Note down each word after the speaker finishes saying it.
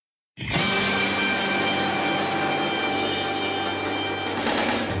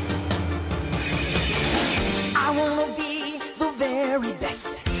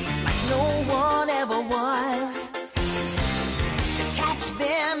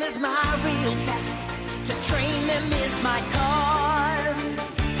them is my real test. To train them is my cause.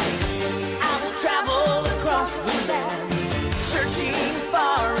 I will travel across the land, searching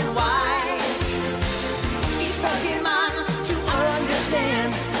far and wide. These Pokemon to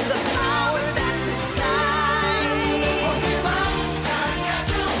understand the power that's inside. Pokemon, gotta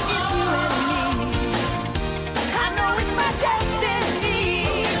catch 'em all. It's you and me. I know it's my destiny.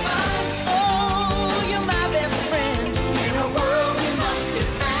 Pokemon, oh, you're my best friend in a world we must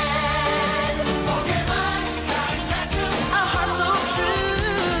defend. Pokemon, gotta catch 'em all. A heart so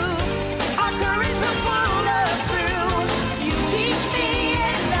true, our courage will pull us through. You teach me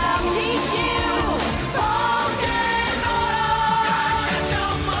and I'll teach you. Pokemon, gotta catch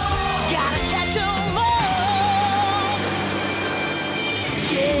 'em all. Gotta catch 'em all.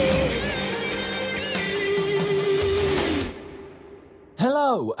 Yeah.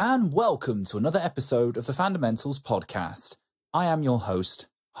 Hello and welcome to another episode of the Fundamentals podcast. I am your host,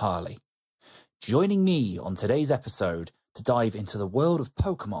 Harley. Joining me on today's episode to dive into the world of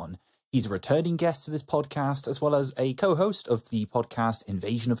Pokemon, he's a returning guest to this podcast as well as a co-host of the podcast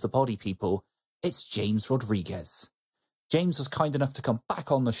Invasion of the Body People. It's James Rodriguez. James was kind enough to come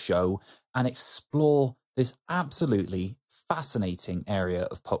back on the show and explore this absolutely fascinating area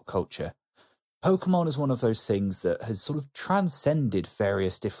of pop culture. Pokemon is one of those things that has sort of transcended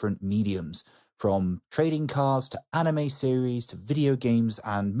various different mediums, from trading cards to anime series to video games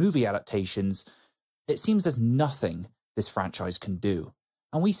and movie adaptations. It seems there's nothing this franchise can do.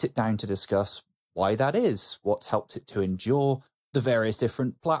 And we sit down to discuss why that is, what's helped it to endure, the various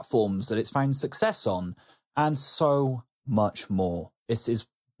different platforms that it's found success on, and so much more. This is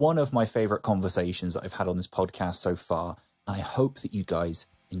one of my favourite conversations that I've had on this podcast so far, and I hope that you guys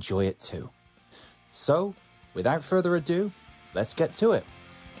enjoy it too. So, without further ado, let's get to it.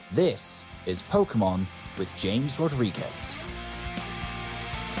 This is Pokemon with James Rodriguez.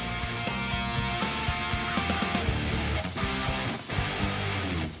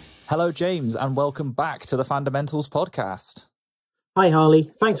 Hello, James, and welcome back to the Fundamentals podcast. Hi, Harley.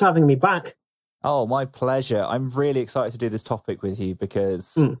 Thanks for having me back. Oh, my pleasure. I'm really excited to do this topic with you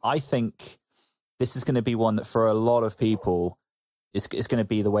because I think this is going to be one that for a lot of people is going to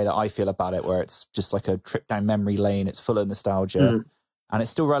be the way that I feel about it, where it's just like a trip down memory lane. It's full of nostalgia and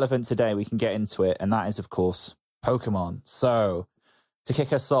it's still relevant today. We can get into it. And that is, of course, Pokemon. So to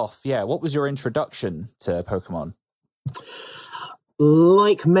kick us off, what was your introduction to Pokemon?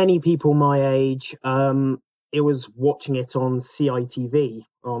 Like many people my age, it was watching it on CITV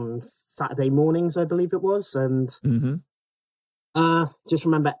on Saturday mornings, I believe it was. And just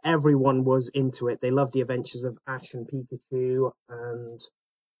remember everyone was into it. They loved the adventures of Ash and Pikachu, and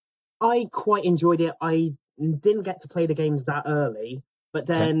I quite enjoyed it. I didn't get to play the games that early, but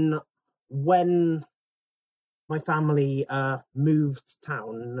then when my family moved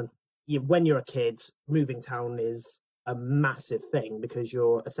town, when you're a kid, moving town is a massive thing because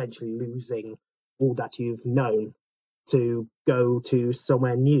you're essentially losing all that you've known to go to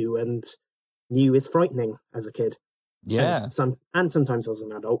somewhere new, and new is frightening as a kid. Yeah. And sometimes as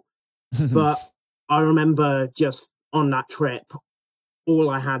an adult. But I remember just on that trip,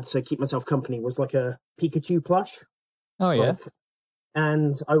 all I had to keep myself company was like a Pikachu plush. Oh, yeah.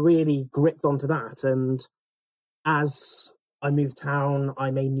 And I really gripped onto that. And as I moved town,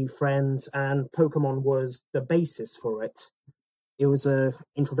 I made new friends, and Pokemon was the basis for it. It was an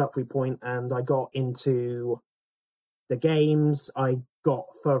introductory point, and I got into the games. I got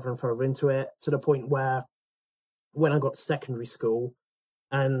further and further into it to the point where when I got to secondary school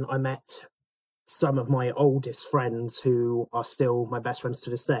and I met some of my oldest friends who are still my best friends to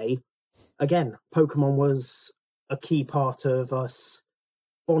this day, again, Pokemon was a key part of us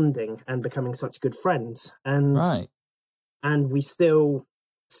bonding and becoming such good friends. And we still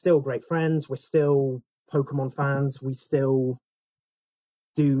great friends. We're still Pokemon fans. We still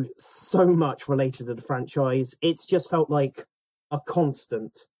do so much related to the franchise. It's just felt like a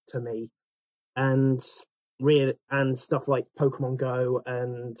constant to me. And stuff like Pokemon Go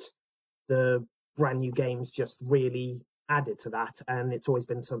and the brand new games just really added to that, and it's always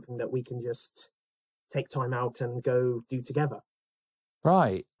been something that we can just take time out and go do together.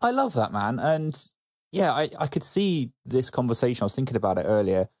 Right. I love that, man. And I could see this conversation. I was thinking about it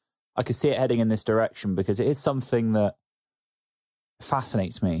earlier. I could see it heading in this direction because it is something that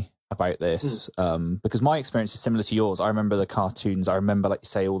fascinates me about this, because my experience is similar to yours. I remember the cartoons. I remember, like you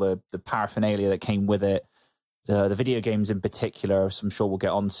say, all the paraphernalia that came with it. The video games in particular, I'm sure we'll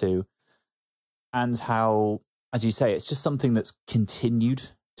get onto, and how, as you say, it's just something that's continued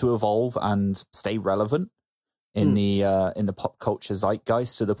to evolve and stay relevant in the pop culture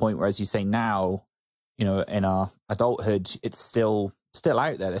zeitgeist, to the point where, as you say now, in our adulthood, it's still still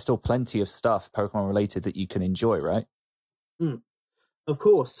out there. There's still plenty of stuff Pokemon related that you can enjoy, right? Of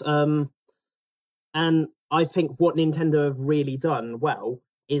course. And I think what Nintendo have really done well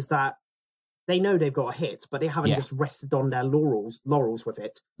is that they know they've got a hit, but they haven't just rested on their laurels with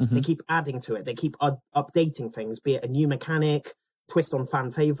it. Mm-hmm. They keep adding to it. They keep updating things, be it a new mechanic, twist on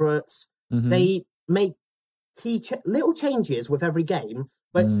fan favorites. Mm-hmm. They make little changes with every game,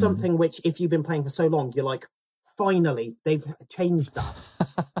 but something which, if you've been playing for so long, you're like, finally, they've changed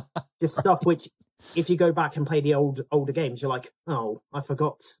that. Just stuff which, if you go back and play the older games, you're like, oh, I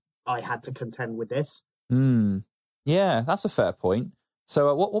forgot I had to contend with this. Yeah, that's a fair point.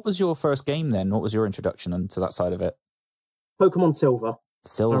 So what was your first game then? What was your introduction into that side of it? Pokemon Silver.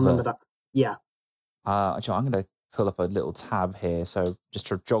 Silver. I remember that. Yeah. I'm going to pull up a little tab here, so just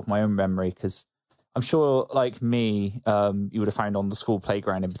to jog my own memory, because I'm sure, like me, you would have found on the school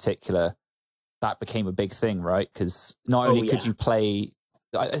playground in particular, that became a big thing, right? Because not only could you play...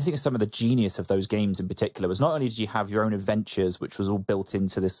 I think some of the genius of those games in particular was not only did you have your own adventures, which was all built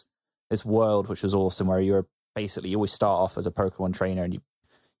into this world, which was awesome, where you always start off as a Pokemon trainer and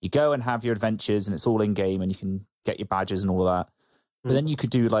you go and have your adventures and it's all in game and you can get your badges and all of that. But then you could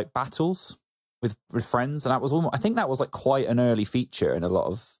do like battles with friends, and that was I think that was like quite an early feature in a lot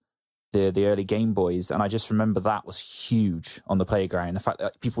of the early Game Boys, and I just remember that was huge on the playground. The fact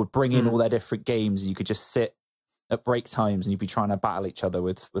that people would bring in all their different games and you could just sit at break times and you'd be trying to battle each other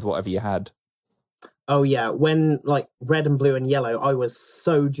with whatever you had. Oh yeah, when like Red and Blue and Yellow, I was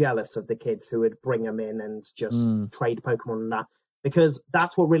so jealous of the kids who would bring them in and just trade Pokemon and that, because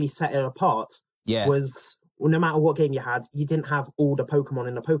that's what really set it apart. Yeah, was no matter what game you had, you didn't have all the Pokemon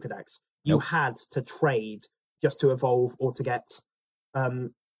in the Pokedex. You had to trade just to evolve or to get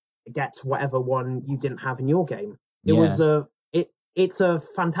whatever one you didn't have in your game. It's a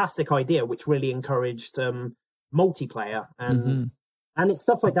fantastic idea, which really encouraged multiplayer and it's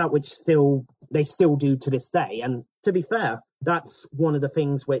stuff like that which they still do to this day. And to be fair, that's one of the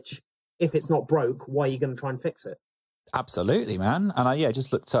things which, if it's not broke, why are you going to try and fix it? Absolutely, man. And I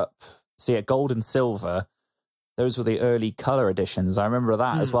just looked up, Gold and Silver, those were the early color editions. I remember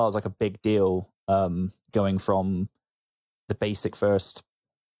that as well as like a big deal, going from the basic first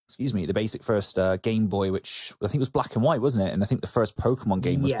Game Boy, which I think was black and white, wasn't it? And I think the first Pokemon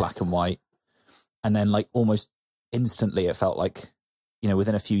game was black and white. And then like almost instantly it felt like,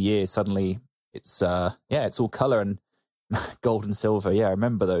 within a few years, suddenly it's all color and Gold and Silver. Yeah, I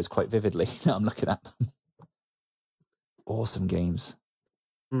remember those quite vividly. Now I'm looking at them. Awesome games.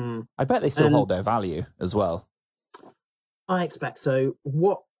 I bet they still hold their value as well. I expect so.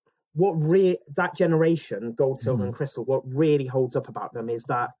 That generation, Gold, Silver, and Crystal, what really holds up about them is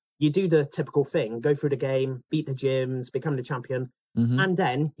that you do the typical thing, go through the game, beat the gyms, become the champion, and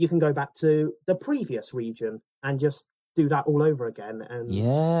then you can go back to the previous region and just do that all over again. And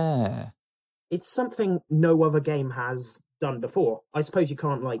it's something no other game has done before. I suppose you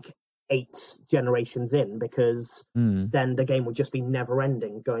can't 8 generations in, because then the game would just be never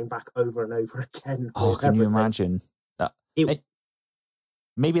ending, going back over and over again. Oh, can you imagine that?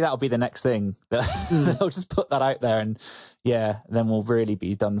 Maybe that'll be the next thing. They'll just put that out there, and then we'll really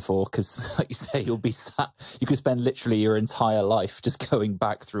be done for. Because, like you say, you'll be sat. You could spend literally your entire life just going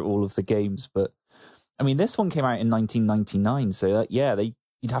back through all of the games. But I mean, this one came out in 1999, so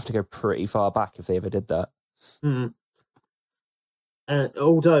you'd have to go pretty far back if they ever did that.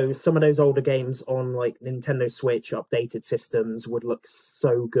 Although some of those older games on Nintendo Switch updated systems would look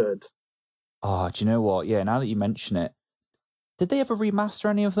so good. Oh, do you know what? Yeah, now that you mention it, did they ever remaster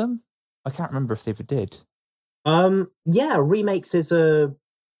any of them? I can't remember if they ever did. Remakes is a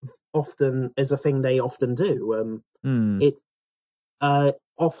thing they often do.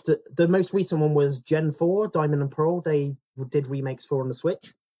 Often the most recent one was Gen 4, Diamond and Pearl. They did remakes for on the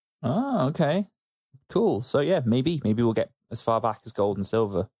Switch. Oh, okay. Cool. So maybe we'll get as far back as Gold and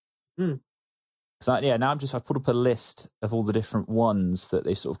Silver. Mm. So now I've put up a list of all the different ones that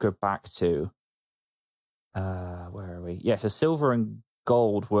they sort of go back to. Where are we? Yeah, so Silver and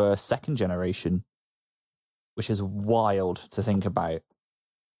Gold were second generation, which is wild to think about.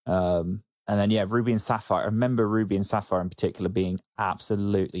 And then Ruby and Sapphire. I remember Ruby and Sapphire in particular being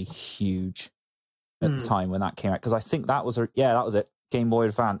absolutely huge at the time when that came out, because I think that was it, Game Boy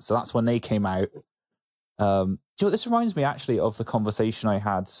Advance. So that's when they came out. Do you know what, this reminds me actually of the conversation I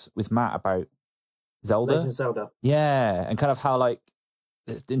had with Matt about Zelda. Legend of Zelda. Yeah, and kind of how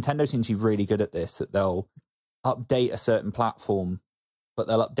Nintendo seems to be really good at this, that they'll update a certain platform, but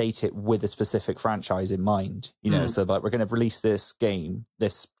they'll update it with a specific franchise in mind. So we're going to release this gaming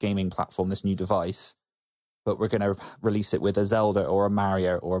platform, this new device, but we're going to release it with a Zelda or a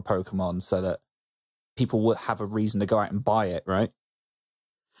Mario or a Pokemon, so that people will have a reason to go out and buy it, right?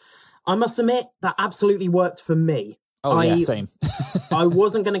 I must admit that absolutely worked for me. Oh, yeah, same. I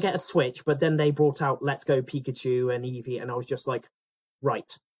wasn't going to get a Switch, but then they brought out Let's Go Pikachu and Eevee, and I was just like, right,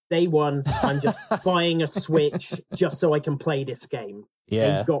 day one, I'm just buying a Switch just so I can play this game.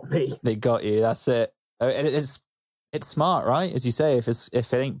 Yeah. They got me. They got you. That's it. And it's smart, right? As you say, if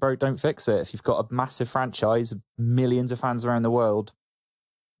it ain't broke, don't fix it. If you've got a massive franchise, millions of fans around the world,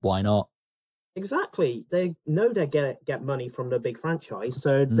 why not? Exactly. They know they get money from the big franchise,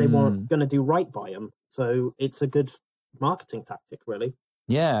 so they weren't going to do right by them. So it's a good marketing tactic, really.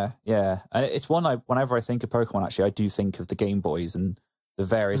 Yeah, yeah. And it's one whenever I think of Pokemon, actually, I do think of the Game Boys and the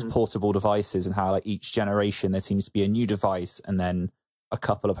various portable devices, and how like each generation there seems to be a new device, and then a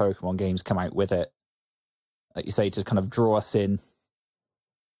couple of Pokemon games come out with it. Like you say, to kind of draw us in.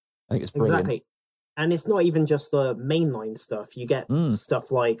 I think it's brilliant. Exactly. And it's not even just the mainline stuff. You get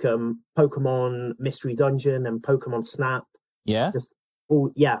stuff like Pokemon Mystery Dungeon and Pokemon Snap. Yeah.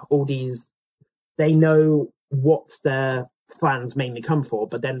 All these. They know what their fans mainly come for,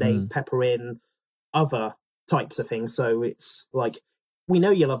 but then they pepper in other types of things. So it's like, we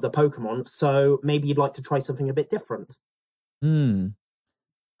know you love the Pokemon, so maybe you'd like to try something a bit different. And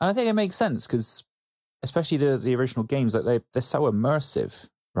I think it makes sense, because especially the original games, like they're so immersive,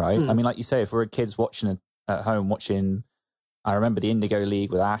 right? I mean, like you say, if we're kids watching it at home, I remember the Indigo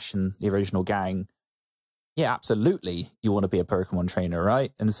League with Ash and the original gang. Yeah, absolutely. You want to be a Pokemon trainer,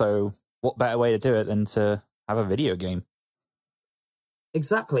 right? And so what better way to do it than to have a video game?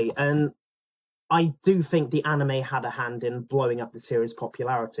 Exactly. And I do think the anime had a hand in blowing up the series'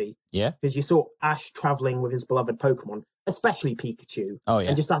 popularity. Yeah. Because you saw Ash traveling with his beloved Pokemon, especially Pikachu. Oh, yeah.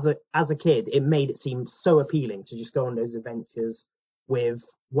 And just as a kid, it made it seem so appealing to just go on those adventures with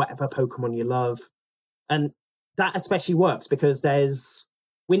whatever Pokemon you love. And that especially works because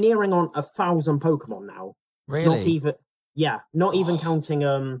we're nearing on 1,000 Pokemon now. Really? Not even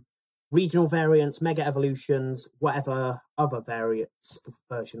counting regional variants, mega evolutions, whatever other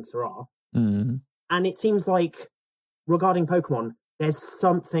versions there are. And it seems like, regarding Pokemon, there's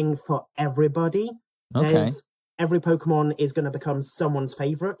something for everybody. Okay. Every Pokemon is going to become someone's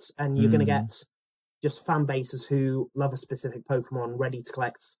favorite, and you're going to get just fan bases who love a specific Pokemon ready to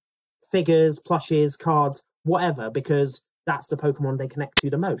collect figures, plushes, cards, whatever, because that's the Pokemon they connect to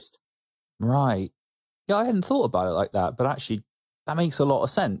the most. Right. Yeah, I hadn't thought about it like that, but actually that makes a lot of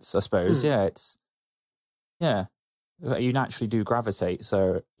sense, I suppose. Yeah, you naturally do gravitate.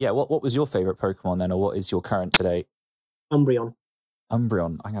 So yeah, what was your favourite Pokemon then, or what is your current today? Umbreon. I'm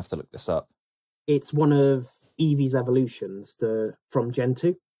going to have to look this up. It's one of Eevee's evolutions from Gen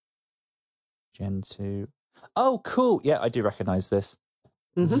 2. Gen 2. Oh, cool. Yeah, I do recognise this.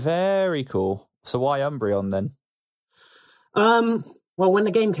 Very cool. So why Umbreon then? Well, when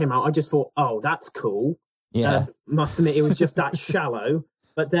the game came out, I just thought, oh, that's cool. Yeah. Must admit, it was just that shallow.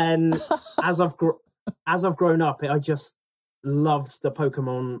 But then, as I've grown up, I just loved the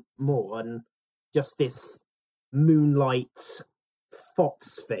Pokemon more, and just this Moonlight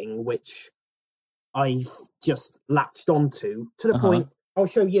Fox thing, which I just latched onto to the point. I'll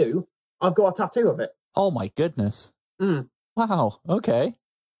show you. I've got a tattoo of it. Oh my goodness! Wow. Okay,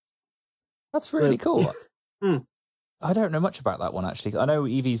 that's really cool. I don't know much about that one, actually. I know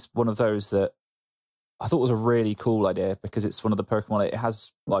Eevee's one of those that I thought was a really cool idea, because it's one of the Pokemon. It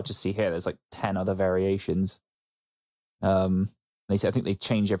has, well, I just see here, there's like 10 other variations. I think they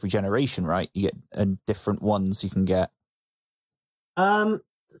change every generation, right? You get different ones you can get.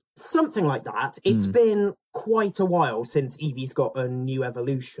 Something like that. It's been quite a while since Eevee's got a new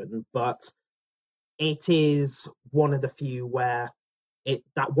evolution, but it is one of the few where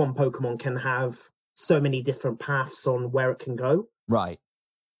that one Pokemon can have so many different paths on where it can go. Right.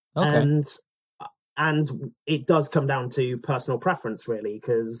 Okay. And it does come down to personal preference, really,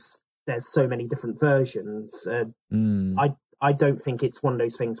 because there's so many different versions. I don't think it's one of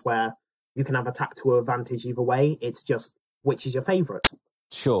those things where you can have a tactical advantage either way. It's just, which is your favourite?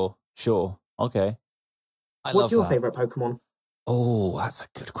 Sure. Okay. What's your favourite Pokemon? Oh, that's a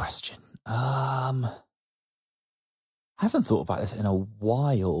good question. I haven't thought about this in a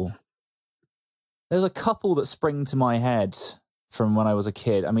while. There's a couple that spring to my head from when I was a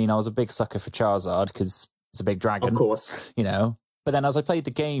kid. I mean, I was a big sucker for Charizard because it's a big dragon. Of course. You know. But then as I played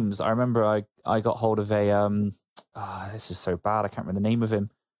the games, I remember I got hold of a... this is so bad, I can't remember the name of him.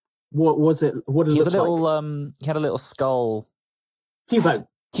 What was it? What did it look like? He had a little skull.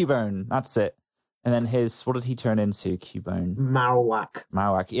 Cubone, that's it. And then what did he turn into, Cubone?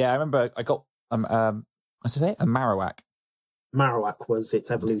 Marowak. Yeah, I remember I got... what's it? A Marowak. Marowak was its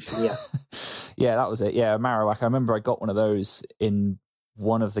evolution, yeah. Yeah, that was it. Yeah, Marowak. I remember I got one of those in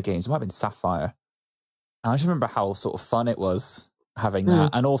one of the games. It might have been Sapphire. And I just remember how sort of fun it was. having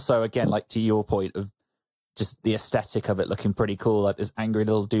that. And also, again, like to your point of just the aesthetic of it looking pretty cool, like this angry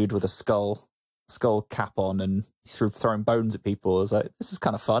little dude with a skull cap on and throwing bones at people. I was like, this is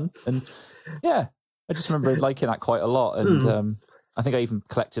kind of fun. And yeah, I just remember liking that quite a lot. And I think I even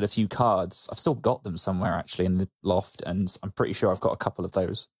collected a few cards. I've still got them somewhere actually in the loft, and I'm pretty sure I've got a couple of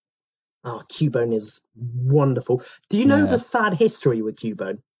those. Oh, Cubone is wonderful. Do you know the sad history with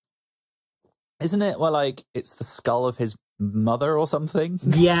Cubone? Isn't it? Well, like it's the skull of his mother or something.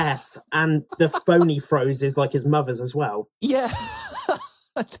 Yes, and the bone he throws is like his mother's as well. Yeah,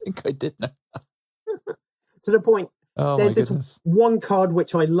 I think I did know. To the point, there's this goodness. one card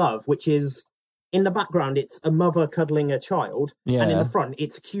which I love, which is in the background, it's a mother cuddling a child, and in the front,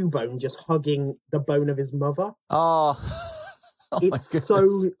 it's Cubone just hugging the bone of his mother. Oh, it's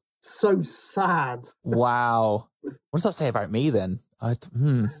so sad. Wow. What does that say about me then? That's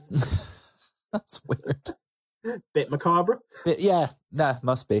weird. Bit macabre.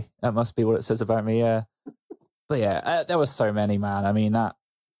 Must be. That must be what it says about me, yeah. But yeah, there were so many, man. I mean, that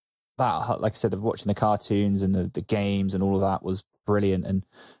like I said, watching the cartoons and the games and all of that was brilliant. And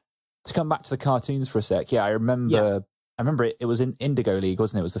to come back to the cartoons for a sec, I remember it was in Indigo League,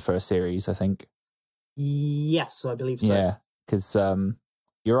 wasn't it? It was the first series, I think. Yes, I believe so. Yeah, because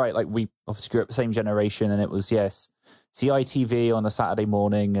you're right, like we obviously grew up the same generation, and it was, CITV on a Saturday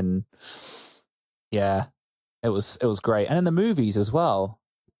morning, and yeah, it was great. And in the movies as well,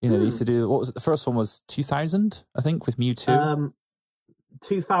 they used to do, what was it? The first one was 2000, I think, with Mewtwo.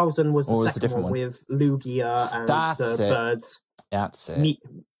 2000 was the second one with Lugia and the birds. That's it.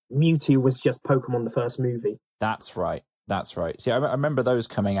 Mewtwo was just Pokemon, the first movie. That's right. See, I remember those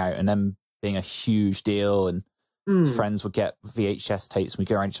coming out and them being a huge deal, and friends would get VHS tapes and we'd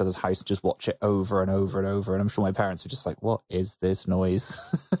go around each other's house and just watch it over and over and over. And I'm sure my parents were just like, what is this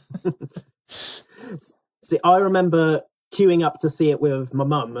noise? See, I remember queuing up to see it with my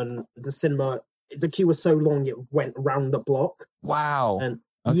mum, and the cinema, the queue was so long it went round the block. Wow. And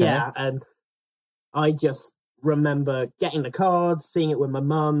and I just remember getting the cards, seeing it with my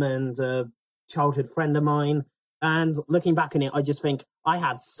mum and a childhood friend of mine, and looking back on it, I just think I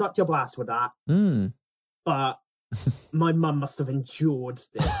had such a blast with that. But my mum must have endured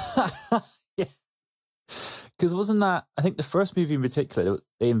this. Yeah. Because wasn't that, I think the first movie in particular,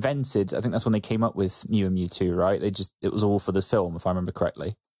 they invented, I think that's when they came up with Mew and Mewtwo, right? It was all for the film, if I remember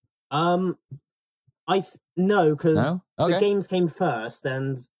correctly. No, because the games came first,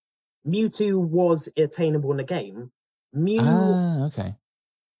 and Mewtwo was attainable in the game.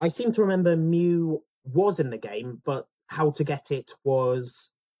 I seem to remember Mew was in the game, but how to get it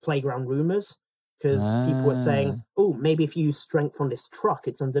was playground rumors, because people were saying, oh, maybe if you use strength on this truck,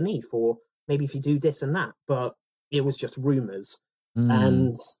 it's underneath, or maybe if you do this and that, but it was just rumors.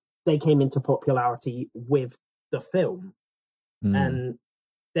 And they came into popularity with the film. And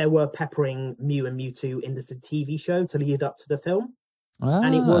they were peppering Mew and Mewtwo into the TV show to lead up to the film.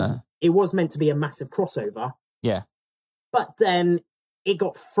 And it was meant to be a massive crossover. Yeah. But then it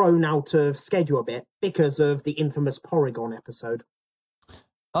got thrown out of schedule a bit because of the infamous Porygon episode.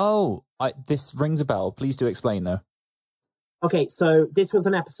 Oh, this rings a bell. Please do explain, though. Okay, so this was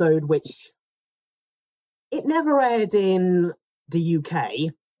an episode which it never aired in the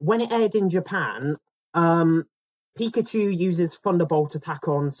UK. When it aired in Japan, Pikachu uses Thunderbolt attack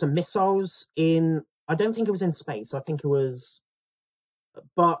on some missiles I don't think it was in space. I think it was...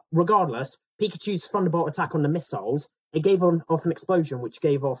 But regardless, Pikachu's Thunderbolt attack on the missiles, it gave off an explosion which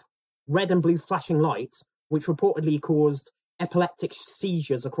gave off red and blue flashing lights, which reportedly caused epileptic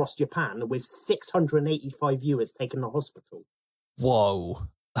seizures across Japan, with 685 viewers taken to hospital. Whoa.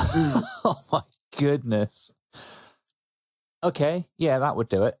 Oh my goodness. Okay, yeah, that would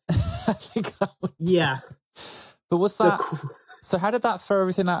do it. I think that would. Yeah. But was that... So how did that throw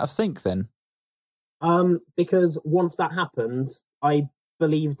everything out of sync then? Because once that happened, I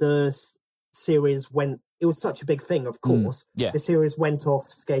believe the series went... It was such a big thing, of course. Yeah. The series went off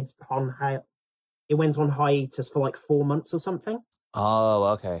it went on hiatus for like 4 months or something. Oh,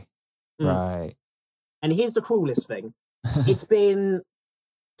 okay. Right. And here's the cruelest thing. It's been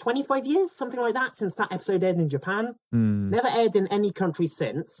 25 years, something like that, since that episode aired in Japan. Never aired in any country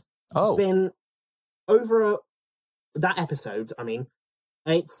since. It's been over... That episode, I mean,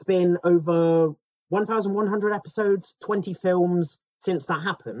 it's been over 1,100 episodes, 20 films since that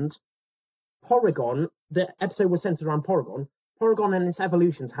happened. Porygon, the episode was centered around Porygon. Porygon and its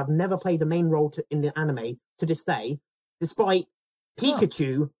evolutions have never played a main role in the anime to this day, despite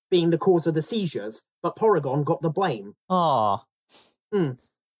Pikachu being the cause of the seizures, but Porygon got the blame. Aw.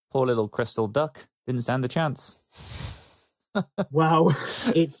 Poor little crystal duck. Didn't stand a chance. Well,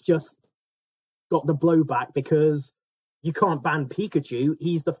 it's just got the blowback because you can't ban Pikachu.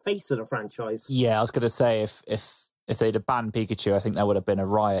 He's the face of the franchise. Yeah, I was going to say if they'd have banned Pikachu, I think there would have been a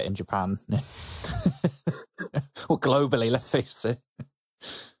riot in Japan. Or globally, let's face it.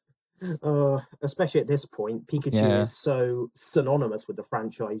 Especially at this point, Pikachu is so synonymous with the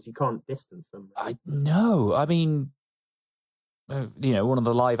franchise, you can't distance them. I know. I mean, one of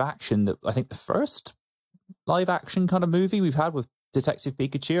the live action that I think the first live action kind of movie we've had with Detective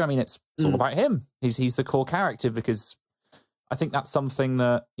Pikachu. I mean, it's all about him. He's the core character because I think that's something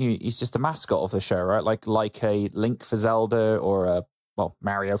that he's just a mascot of the show, right? Like a Link for Zelda or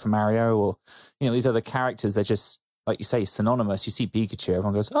Mario for Mario, or these other characters. They're just, like you say, synonymous. You see Pikachu,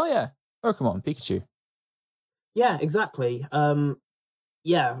 everyone goes, "Oh yeah, Pokemon, Pikachu." Yeah, exactly.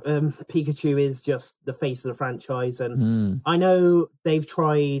 Pikachu is just the face of the franchise, and I know they've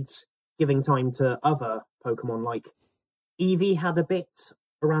tried giving time to other Pokemon, like Eevee had a bit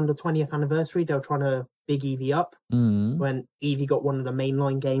around the 20th anniversary. They were trying to big Eevee up when Eevee got one of the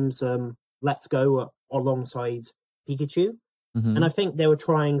mainline games, Let's Go, alongside Pikachu. And I think they were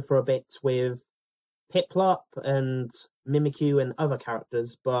trying for a bit with Piplup and Mimikyu and other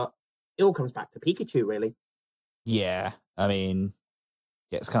characters, but it all comes back to Pikachu, really. Yeah, I mean,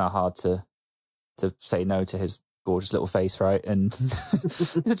 it's kind of hard to say no to his gorgeous little face, right? And he's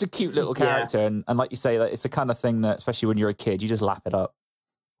such a cute little character, and like you say, that it's the kind of thing that, especially when you're a kid, you just lap it up.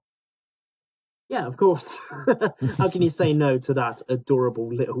 Yeah, of course. How can you say no to that adorable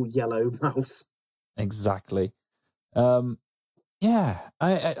little yellow mouse? Exactly. I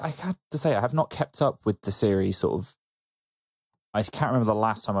have to say, I have not kept up with the series. Sort of, I can't remember the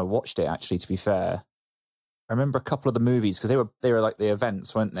last time I watched it. Actually, to be fair, I remember a couple of the movies because they were like the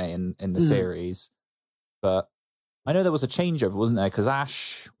events, weren't they, in the series? But I know there was a changeover, wasn't there? Because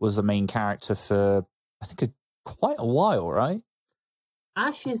Ash was the main character for, I think, quite a while, right?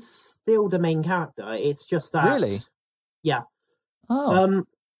 Ash is still the main character. It's just that... Really? Yeah. Oh.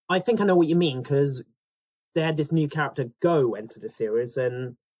 I think I know what you mean, because they had this new character, Go, enter the series,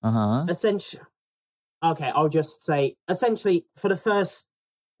 and essentially... Okay, I'll just say, essentially, for the first,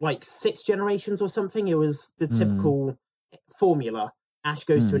 6 generations or something, it was the typical formula. Ash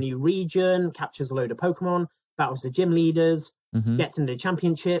goes to a new region, captures a load of Pokemon, battles the gym leaders, gets into the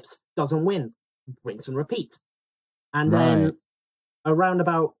championships, doesn't win, rinse and repeat. And then around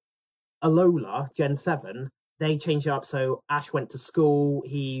about Alola, Gen 7, they changed it up so Ash went to school.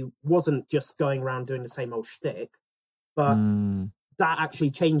 He wasn't just going around doing the same old shtick, but that actually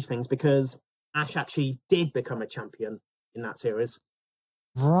changed things because Ash actually did become a champion in that series.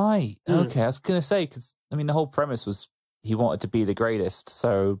 Right. Okay, I was going to say, because, I mean, the whole premise was he wanted to be the greatest,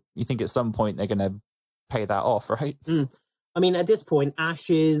 so you think at some point they're going to pay that off, right? I mean, at this point, Ash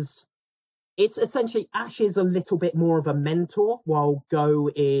is a little bit more of a mentor, while Go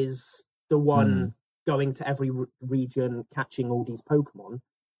is the one going to every region, catching all these Pokemon.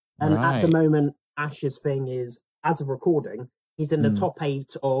 And at the moment, Ash's thing is, as of recording, he's in the top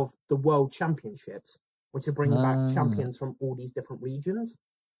 8 of the World Championships, which are bringing back champions from all these different regions.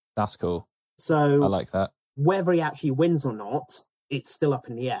 That's cool. So I like that. Whether he actually wins or not, it's still up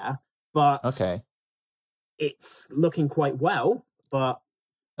in the air. But it's looking quite well. But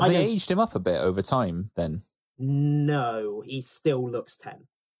have they aged him up a bit over time then? No, he still looks 10.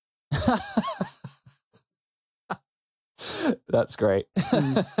 That's great.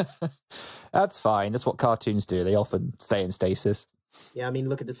 That's fine. That's what cartoons do. They often stay in stasis. Yeah, I mean,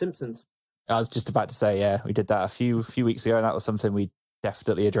 look at The Simpsons. I was just about to say, yeah, we did that a few weeks ago, and that was something we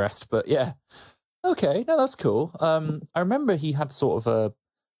definitely addressed. But yeah, okay, no, that's cool. I remember he had sort of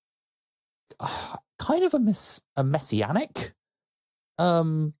kind of a messianic, I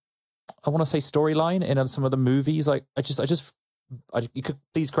want to say storyline in some of the movies. Like, you could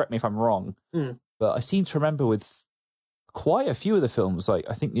please correct me if I'm wrong, but I seem to remember with quite a few of the films, like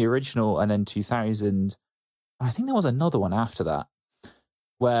I think the original and then 2000, and I think there was another one after that,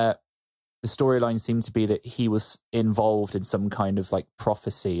 where the storyline seemed to be that he was involved in some kind of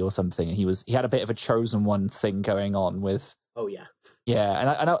prophecy or something, and he had a bit of a chosen one thing going on with. Oh yeah, yeah, and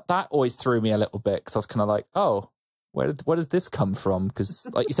I that always threw me a little bit because I was kind of like, oh, where does this come from? Because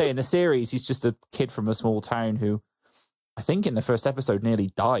like you say in the series, he's just a kid from a small town who, I think in the first episode, nearly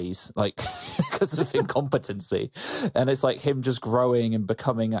dies, because of incompetency. And it's like him just growing and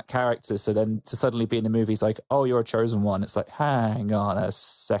becoming that character. So then to suddenly be in the movie, he's like, oh, you're a chosen one. It's like, hang on a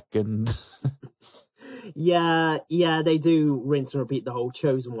second. Yeah, they do rinse and repeat the whole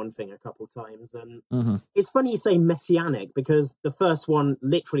chosen one thing a couple times. And it's funny you say messianic, because the first one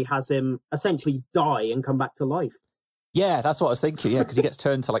literally has him essentially die and come back to life. Yeah, that's what I was thinking. Yeah, because he gets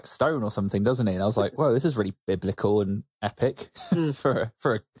turned to stone or something, doesn't he? And I was like, whoa, this is really biblical and epic for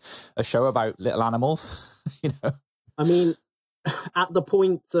a show about little animals, I mean, at the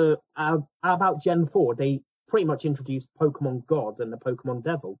point about Gen 4, they pretty much introduced Pokemon God and the Pokemon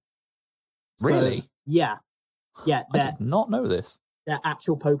Devil. So, Really? Yeah. Yeah, I did not know this. they're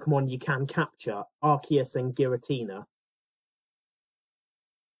actual Pokemon you can capture, Arceus and Giratina.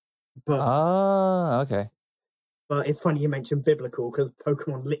 But Okay. But it's funny you mentioned biblical because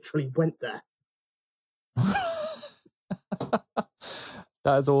Pokemon literally went there.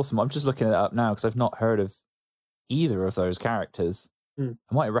 That is awesome. I'm just looking it up now because I've not heard of either of those characters. I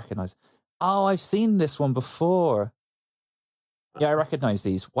might recognize. Oh, I've seen this one before. Yeah, I recognize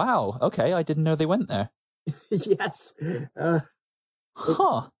these. Wow. Okay, I didn't know they went there. Yes.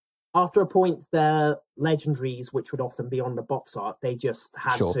 Huh. After a point, they're legendaries, which would often be on the box art. They just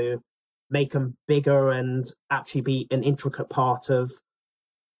had to make them bigger and actually be an intricate part of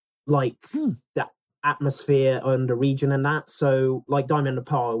like the atmosphere and the region and that. So like Diamond and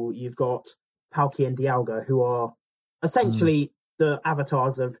Pearl, you've got Palkia and Dialga, who are essentially the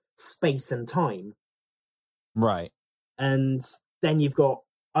avatars of space and time. Right. And then you've got,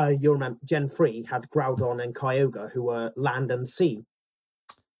 you'll remember, Gen 3 had Groudon and Kyogre, who were land and sea.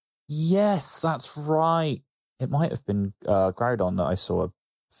 Yes, that's right. It might have been Groudon that I saw a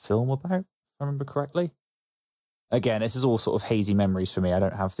film about, if I remember correctly. Again, this is all sort of hazy memories for me. I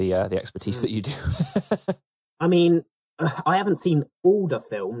don't have the expertise that you do. I mean, I haven't seen all the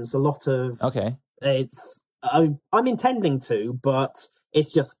films. A lot of I'm intending to, but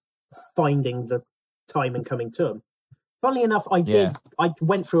it's just finding the time and coming to them. Funnily enough, I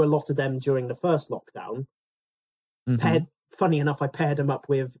went through a lot of them during the first lockdown. Funny enough, I paired them up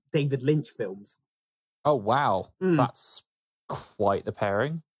with David Lynch films. Oh, wow. That's quite the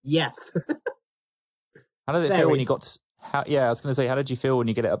pairing. Yes. How did it feel when you got to... I was going to say, how did you feel when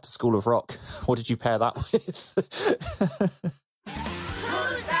you get it up to School of Rock? What did you pair that with?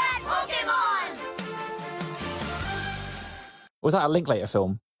 Who's that Pokemon? Was that a Linklater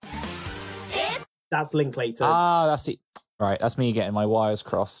film? That's Linklater. Ah, that's it. Right, that's me getting my wires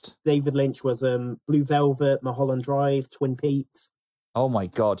crossed. David Lynch was Blue Velvet, Mulholland Drive, Twin Peaks. Oh my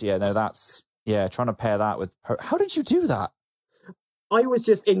God, yeah, no, that's... Yeah, trying to pair that with... How did you do that? I was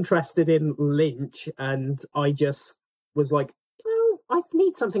just interested in Lynch, and I just was like, well, I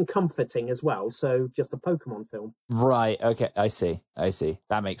need something comforting as well, so just a Pokemon film. Right, okay, I see.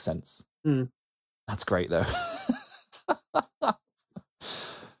 That makes sense. That's great, though.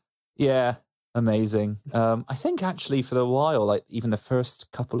 Yeah, amazing. I think, actually, for a while, like, even the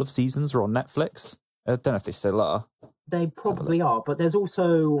first couple of seasons were on Netflix. I don't know if they still are. They probably are, but there's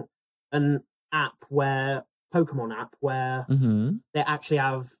also an app Pokemon app where they actually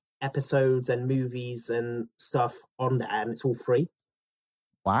have episodes and movies and stuff on there, and it's all free.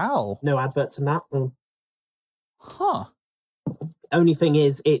 Wow. No adverts in that. Huh. Only thing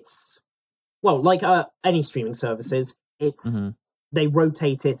is, it's, well, like any streaming services, it's they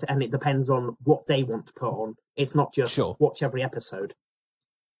rotate it and it depends on what they want to put on. It's not just watch every episode.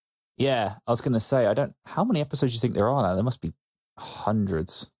 Yeah, I was going to say, how many episodes do you think there are now? There must be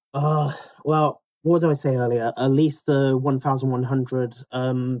hundreds. Well, what did I say earlier? At least 1,100.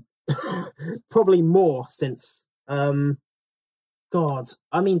 Probably more since, God,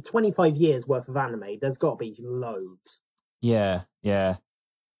 I mean, 25 years worth of anime. There's got to be loads. Yeah.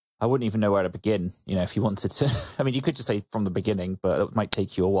 I wouldn't even know where to begin, if you wanted to. I mean, you could just say from the beginning, but it might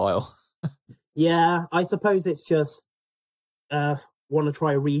take you a while. Yeah, I suppose it's just want to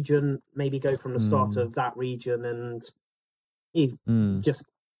try a region, maybe go from the start of that region and just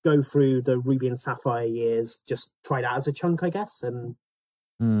go through the Ruby and Sapphire years, just try that as a chunk, I guess. And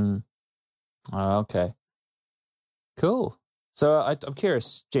okay. Cool. So I'm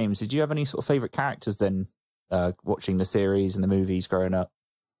curious, James, did you have any sort of favourite characters then, watching the series and the movies growing up?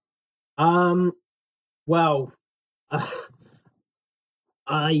 Well,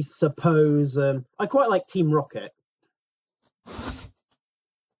 I suppose I quite like Team Rocket.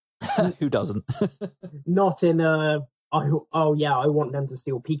 Who doesn't? Not in I want them to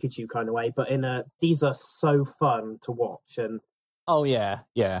steal Pikachu kind of way, but in these are so fun to watch. And oh yeah.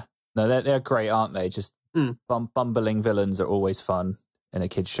 No, they're great, aren't they? Just bumbling villains are always fun in a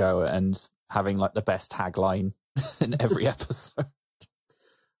kid's show, and having like the best tagline in every episode.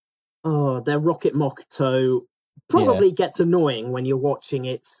 Oh, their Rocket Mokuto probably gets annoying when you're watching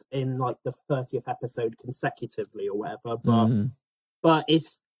it in like the 30th episode consecutively or whatever, but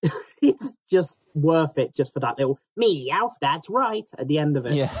it's it's just worth it just for that little Meowth, that's right at the end of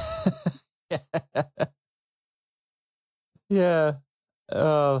it. Yeah.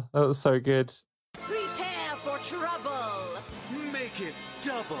 Oh, that was so good. Prepare for trouble. Make it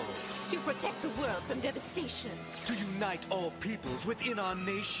double. To protect the world from devastation. To unite all peoples within our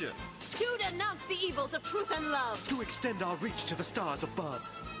nation. To denounce the evils of truth and love. To extend our reach to the stars above.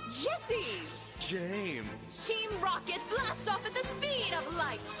 Jesse! James. Team Rocket, blast off at the speed of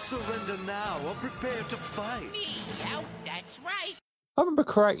light. Surrender now or prepare to fight. Meow, that's right. If I remember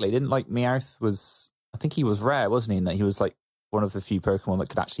correctly, didn't like Meowth was, I think he was rare, wasn't he? In that he was like one of the few Pokemon that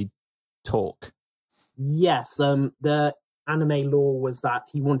could actually talk. Yes, the anime lore was that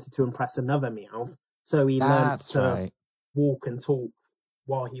he wanted to impress another Meowth, so he learned to walk and talk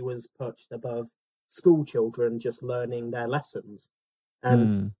while he was perched above school children, just learning their lessons.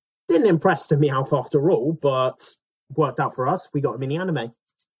 And didn't impress the Meowth after all, but worked out for us. We got him in the anime.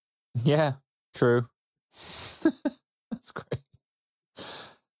 Yeah, true. That's great.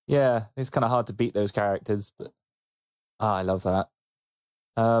 Yeah, it's kind of hard to beat those characters, but I love that.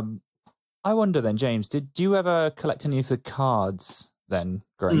 I wonder then, James, did you ever collect any of the cards then?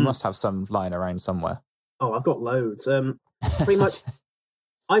 Great. You must have some lying around somewhere. Oh, I've got loads. Pretty much,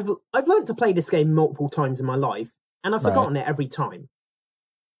 I've learned to play this game multiple times in my life, and I've forgotten it every time.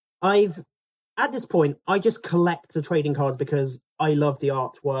 At this point, I just collect the trading cards because I love the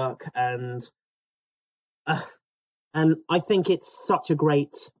artwork, and I think it's such a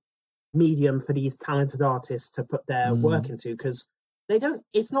great medium for these talented artists to put their work into, because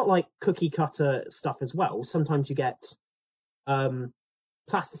it's not like cookie cutter stuff as well. Sometimes you get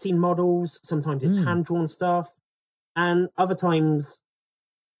plasticine models, sometimes it's hand drawn stuff, and other times,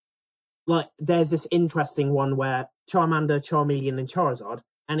 like, there's this interesting one where Charmander, Charmeleon, and Charizard,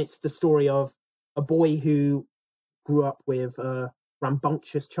 and it's the story of a boy who grew up with a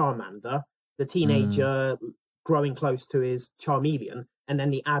rambunctious Charmander, the teenager growing close to his Charmeleon, and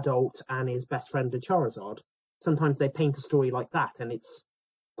then the adult and his best friend, the Charizard. Sometimes they paint a story like that, and it's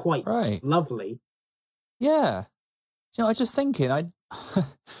quite lovely. Yeah. You know, I was just thinking,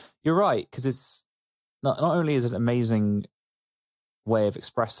 you're right, because it's not only is it an amazing way of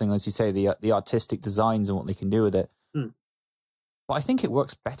expressing, as you say, the artistic designs and what they can do with it, but I think it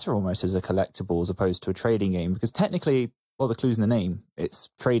works better almost as a collectible as opposed to a trading game, because technically, well, the clue's in the name, it's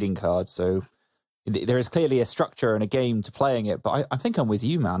trading cards, so there is clearly a structure and a game to playing it, but I think I'm with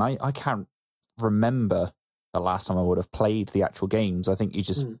you, man. I can't remember the last time I would have played the actual games. I think you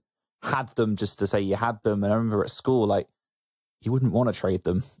just had them just to say you had them. And I remember at school, like, you wouldn't want to trade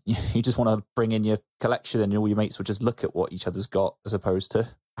them. You just want to bring in your collection, and all your mates would just look at what each other's got as opposed to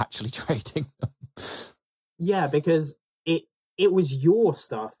actually trading them. Yeah, because it was your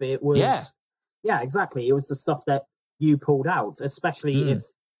stuff. It was, yeah, exactly. It was the stuff that you pulled out, especially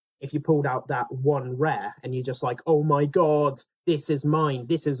if you pulled out that one rare and you're just like, oh my God, this is mine.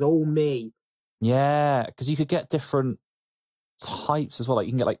 This is all me. Yeah, because you could get different types as well. Like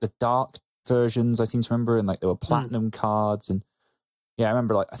you can get like the dark versions, I seem to remember, and like there were platinum cards. And yeah, I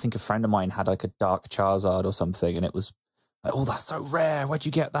remember like I think a friend of mine had like a dark Charizard or something, and it was like, oh, that's so rare. Where'd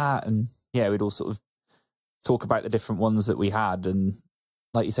you get that? And yeah, we'd all sort of talk about the different ones that we had. And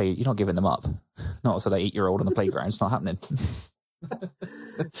like you say, you're not giving them up. Not as an 8-year-old on the playground. It's not happening.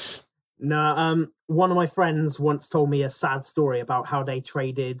 No, one of my friends once told me a sad story about how they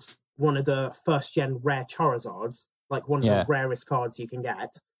traded one of the first-gen rare Charizards, like one of the rarest cards you can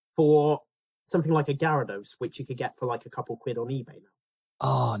get, for something like a Gyarados, which you could get for like a couple quid on eBay now.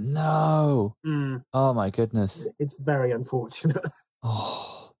 Oh, no. Oh, my goodness. It's very unfortunate.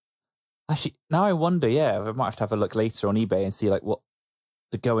 Oh. Actually, now I wonder, I might have to look later on eBay and see like what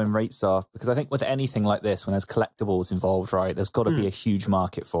the going rates are, because I think with anything like this, when there's collectibles involved, right, there's got to be a huge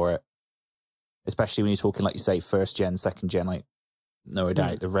market for it. Especially when you're talking, like you say, first gen, second gen, like, no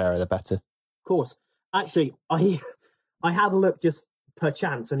doubt, the rarer the better. Of course. Actually, I had a look just per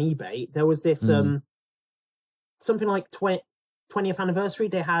chance on eBay. There was this, something like 20th anniversary,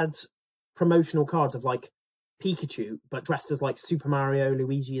 they had promotional cards of like Pikachu, but dressed as like Super Mario,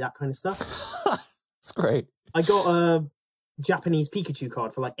 Luigi, that kind of stuff. That's great. I got a Japanese Pikachu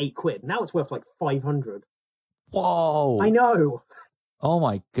card for like 8 quid. Now it's worth like 500. Whoa. I know. Oh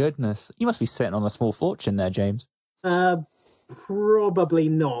my goodness. You must be sitting on a small fortune there, James. Probably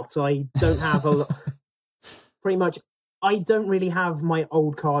not. I don't have pretty much, I don't really have my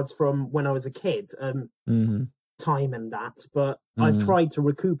old cards from when I was a kid, time and that, but I've tried to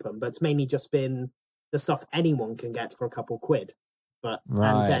recoup them, but it's mainly just been the stuff anyone can get for a couple quid, but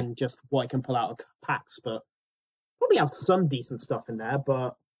and then just what I can pull out of packs, but probably have some decent stuff in there,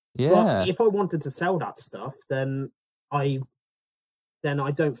 but if I wanted to sell that stuff, then I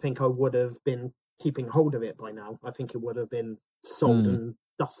don't think I would have been keeping hold of it by now. I think it would have been sold and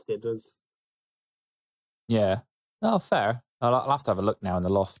dusted as... Yeah. Oh, fair. I'll have to have a look now in the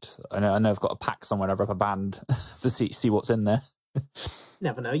loft. I know I've got a pack somewhere over up a band to see what's in there.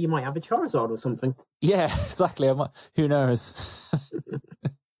 Never know, you might have a Charizard or something. Yeah, exactly. Who knows?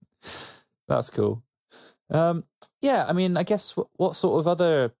 That's cool. Yeah, I mean, I guess what sort of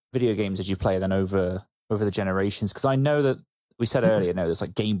other video games did you play then over the generations? Because I know that we said earlier, no, there's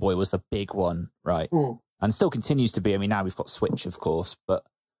like Game Boy was the big one, right? And still continues to be. I mean, now we've got Switch, of course, but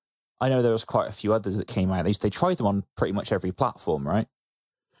I know there was quite a few others that came out. They tried them on pretty much every platform, right?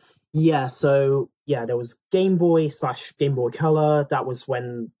 Yeah, so there was Game Boy / Game Boy Color. That was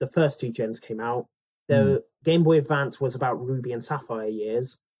when the first 2 gens came out. The Game Boy Advance was about Ruby and Sapphire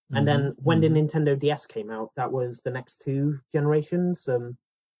years. And then when the Nintendo DS came out, that was the next 2 generations.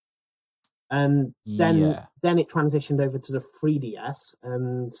 And then it transitioned over to the 3DS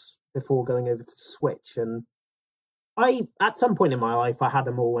and before going over to the Switch. And at some point in my life, I had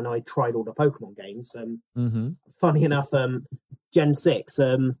them all and I tried all the Pokemon games. Funny enough, Gen 6,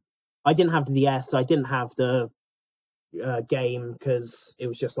 I didn't have the DS, I didn't have the game because it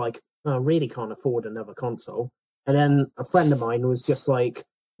was just like, I really can't afford another console. And then a friend of mine was just like,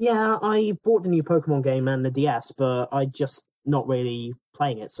 yeah, I bought the new Pokemon game and the DS, but I just not really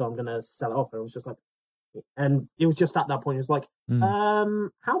playing it, so I'm going to sell it off. And I was just like, and it was just at that point, it was like, how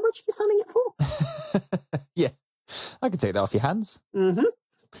much are you selling it for? Yeah, I can take that off your hands.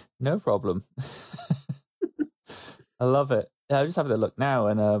 No problem. I love it. Yeah, I'm just having a look now,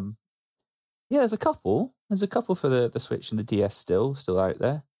 and there's a couple. There's a couple for the Switch and the DS still out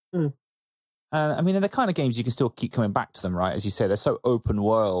there. And I mean, they're the kind of games you can still keep coming back to them, right? As you say, they're so open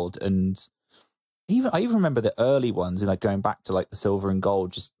world, and I even remember the early ones, and like going back to like the Silver and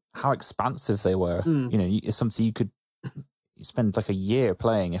Gold, just how expansive they were. You know, it's something you could spend like a year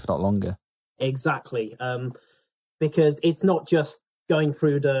playing, if not longer. Exactly, because it's not just going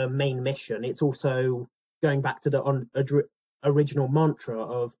through the main mission; it's also going back to the original mantra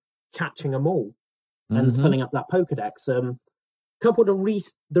of catching them all and filling up that Pokedex. Couple of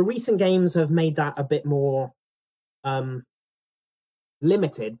the recent games have made that a bit more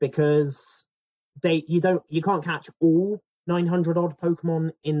limited because you can't catch all 900 odd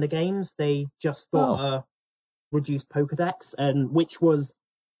Pokemon in the games. They just got a reduced Pokedex, and which was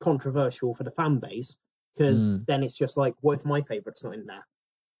controversial for the fan base because then it's just like, what if my favorite's not in there?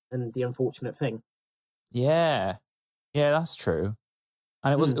 And the unfortunate thing. Yeah, that's true.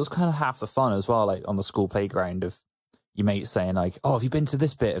 And it was kind of half the fun as well, like on the school playground of your mates saying like, oh, have you been to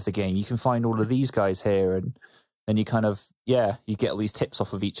this bit of the game? You can find all of these guys here. And then you kind of, you get all these tips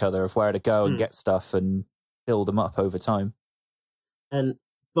off of each other of where to go and get stuff and build them up over time.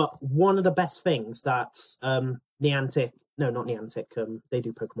 But one of the best things that Niantic, they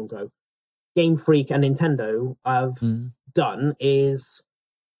do Pokemon Go, Game Freak and Nintendo have done is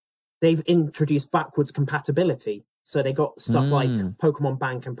they've introduced backwards compatibility. So they got stuff like Pokemon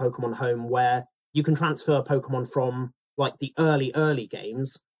Bank and Pokemon Home where you can transfer Pokemon from like the early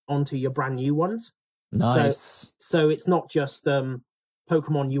games onto your brand new ones. Nice. So it's not just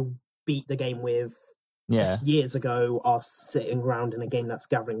Pokemon you beat the game with years ago are sitting around in a game that's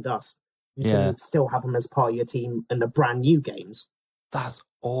gathering dust. You can still have them as part of your team in the brand new games. That's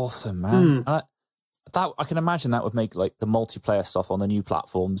awesome, man. I can imagine that would make like the multiplayer stuff on the new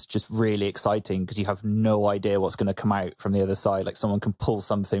platforms just really exciting because you have no idea what's going to come out from the other side. Like someone can pull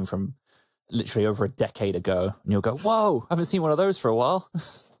something from literally over a decade ago and you'll go, whoa, I haven't seen one of those for a while.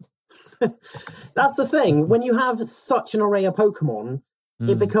 That's the thing. When you have such an array of Pokemon,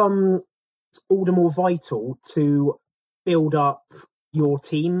 it becomes all the more vital to build up your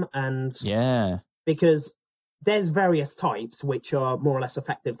team. And because there's various types which are more or less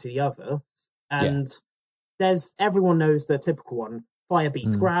effective to the other. And everyone knows the typical one. Fire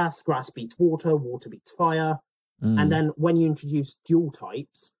beats grass, grass beats water, water beats fire. And then when you introduce dual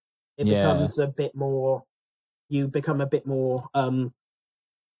types, it becomes a bit more, you become a bit more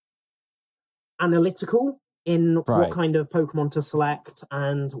analytical in what kind of Pokemon to select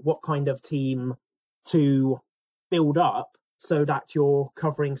and what kind of team to build up so that you're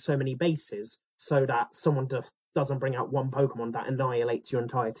covering so many bases so that someone doesn't bring out one Pokemon that annihilates your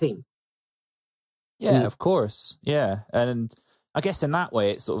entire team. Yeah, of course. Yeah. And I guess in that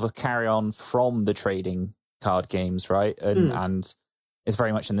way, it's sort of a carry on from the trading card games, right? And it's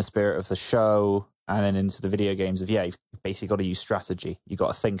very much in the spirit of the show and then into the video games of, you've basically got to use strategy. You've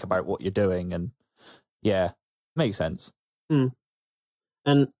got to think about what you're doing. And makes sense. And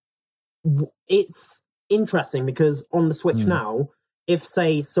it's interesting because on the Switch now, if,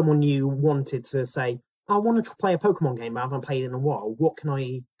 say, someone you wanted to say, I want to play a Pokemon game, but I haven't played in a while, what can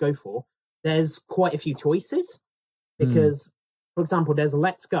I go for? There's quite a few choices because, for example, there's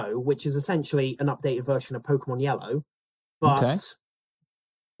Let's Go, which is essentially an updated version of Pokemon Yellow.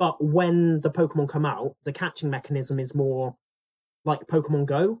 But when the Pokemon come out, the catching mechanism is more like Pokemon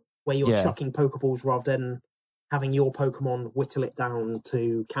Go, where you're Yeah. chucking Pokeballs rather than having your Pokemon whittle it down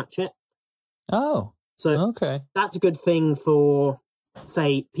to catch it. Oh, So okay. that's a good thing for,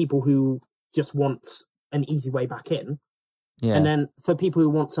 say, people who just want an easy way back in. Yeah. And then for people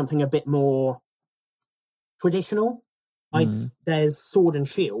who want something a bit more traditional, there's Sword and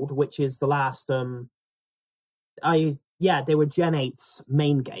Shield, which is the last. They were Gen 8's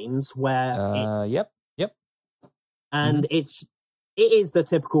main games where Yep. and it is the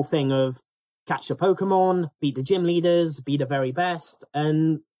typical thing of catch the Pokemon, beat the gym leaders, be the very best,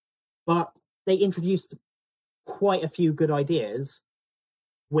 but they introduced quite a few good ideas,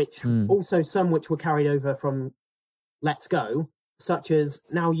 which also some which were carried over from Let's Go, such as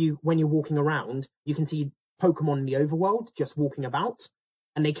now when you're walking around, you can see Pokemon in the overworld just walking about,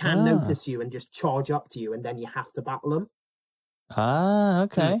 and they can notice you and just charge up to you, and then you have to battle them.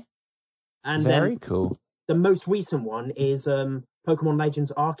 Okay. And Very then cool. the most recent one is Pokemon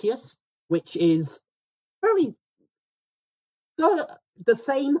Legends Arceus, which is very the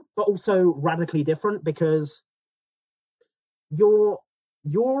same, but also radically different, because you're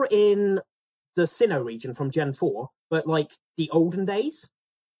in the Sinnoh region from Gen 4, but like the olden days,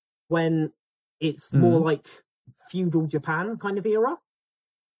 when it's more like feudal Japan kind of era.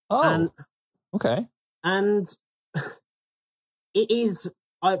 Okay. And it is,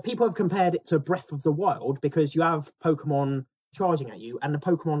 people have compared it to Breath of the Wild, because you have Pokemon charging at you, and the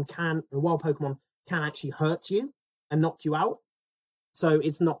wild Pokemon can actually hurt you and knock you out. So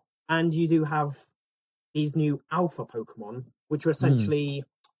it's not, and you do have these new alpha Pokemon, which are essentially,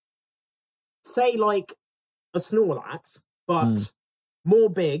 say, like a Snorlax, but more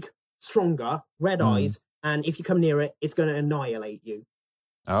big, stronger, red eyes, and if you come near it, it's going to annihilate you.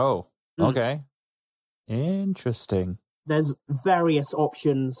 Oh, okay. Interesting. There's various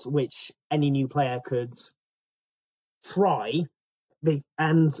options which any new player could try,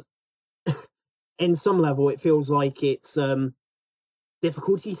 and in some level, it feels like it's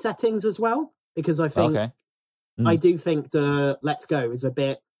difficulty settings as well, because I think I do think the Let's Go is a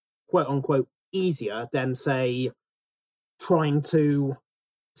bit quote unquote easier than, say, trying to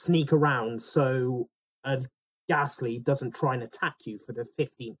sneak around so a Ghastly doesn't try and attack you for the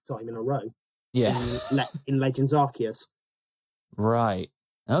 15th time in a row. Yeah. in Legends Arceus. Right.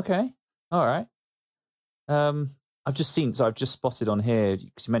 Okay. All right. I've just spotted on here,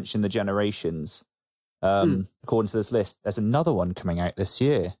 because you mentioned the generations. According to this list, there's another one coming out this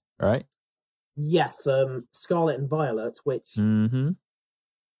year, right? Yes, Scarlet and Violet, which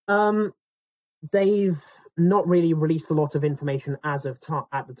they've not really released a lot of information as of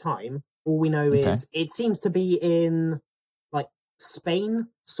at the time. All we know is it seems to be in like Spain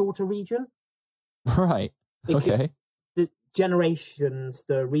sort of region. Right. Okay. The generations,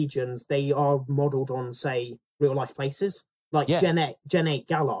 the regions, they are modelled on, say, real life places. Like Gen 8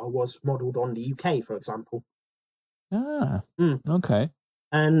 Galar was modelled on the UK, for example. Okay.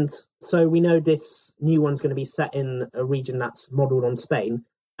 And so we know this new one's going to be set in a region that's modelled on Spain,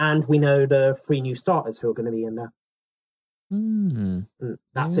 and we know the 3 new starters who are going to be in there. And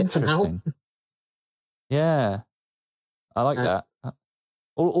that's it for now. Yeah. I like that.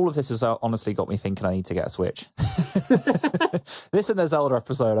 All of this has honestly got me thinking I need to get a Switch. This and the Zelda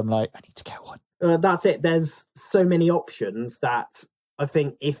episode, I'm like, I need to get one. That's it. There's so many options that I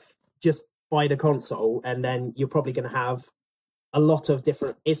think if just buy the console, and then you're probably going to have a lot of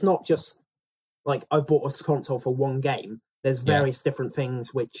different... It's not just like I've bought a console for one game. There's various different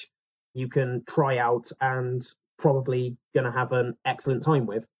things which you can try out and probably going to have an excellent time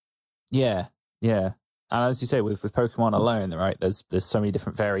with. Yeah. And as you say, with Pokemon alone, right, there's so many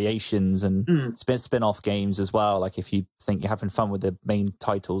different variations and spin-off games as well. Like if you think you're having fun with the main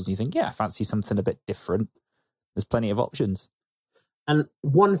titles and you think, I fancy something a bit different, there's plenty of options. And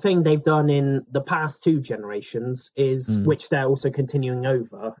one thing they've done in the past 2 generations is, which they're also continuing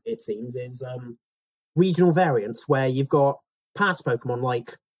over, it seems, is regional variants, where you've got past Pokemon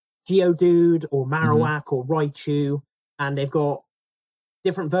like Geodude or Marowak or Raichu, and they've got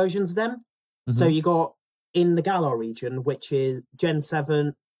different versions of them. So you got in the Galar region, which is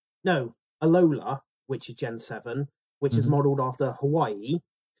Alola, which is Gen 7, which is modelled after Hawaii.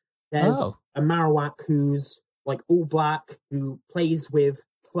 There's a Marowak who's like all black, who plays with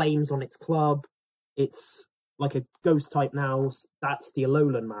flames on its club. It's like a ghost type now. That's the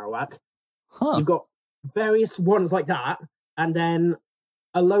Alolan Marowak. You've got various ones like that. And then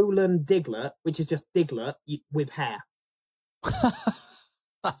Alolan Diglett, which is just Diglett with hair.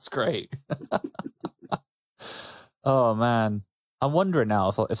 That's great. Oh man, I'm wondering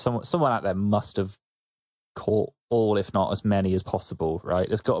now if someone out there must have caught all, if not as many as possible, right?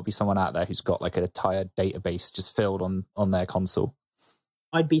 There's got to be someone out there who's got like an entire database just filled on their console.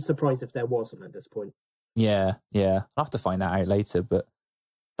 I'd be surprised if there wasn't at this point. Yeah. I'll have to find that out later, but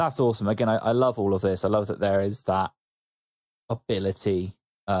that's awesome. Again, I love all of this. I love that there is that ability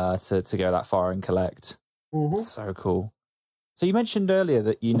to go that far and collect. Mm-hmm. It's so cool. So you mentioned earlier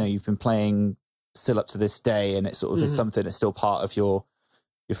that, you've been playing still up to this day, and it sort of is something that's still part of your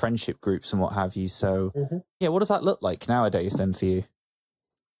friendship groups and what have you. So yeah, what does that look like nowadays then for you?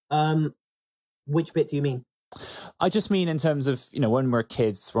 Which bit do you mean? I just mean in terms of, when we're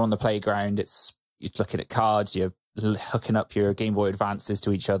kids, we're on the playground, you're looking at cards, you're hooking up your Game Boy Advances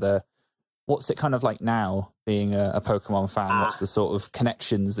to each other. What's it kind of like now, being a Pokemon fan? What's the sort of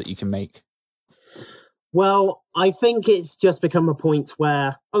connections that you can make? Well, I think it's just become a point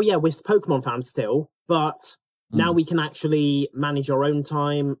where, we're Pokemon fans still, but now we can actually manage our own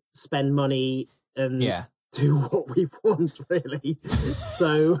time, spend money, and do what we want, really.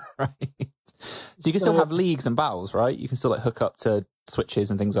 So, right. So you can still have leagues and battles, right? You can still hook up to Switches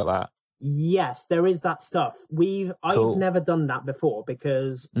and things like that. Yes, there is that stuff. I've never done that before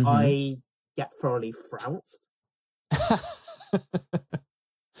because I get thoroughly frounced.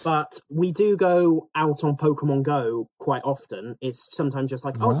 But we do go out on Pokemon Go quite often. It's sometimes just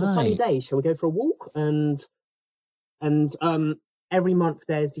like, it's a sunny day, shall we go for a walk? And every month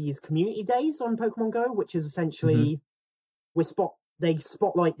there's these community days on Pokemon Go, which is essentially they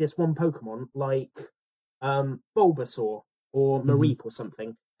spotlight this one Pokemon like Bulbasaur or Mareep or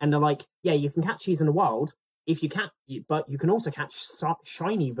something, and they're like, you can catch these in the wild if you can't, but you can also catch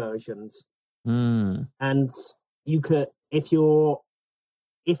shiny versions, and you could if you're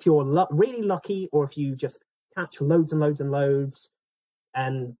really lucky, or if you just catch loads and loads and loads,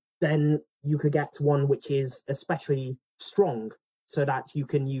 and then you could get one which is especially strong, so that you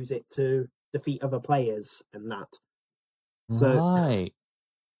can use it to defeat other players and that. So, right.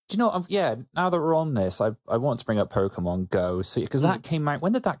 Do you know, now that we're on this, I want to bring up Pokemon Go. So, because that came out,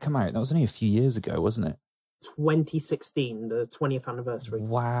 when did that come out? That was only a few years ago, wasn't it? 2016, the 20th anniversary.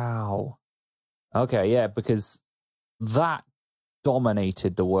 Wow. Okay, yeah, because that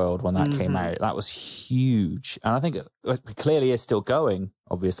dominated the world when that came out. That was huge. And I think it clearly is still going,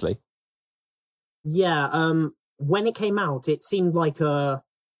 obviously. Yeah, when it came out, it seemed like a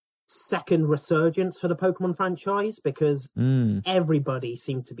second resurgence for the Pokemon franchise because everybody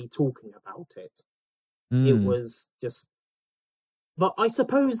seemed to be talking about it. It was just... But I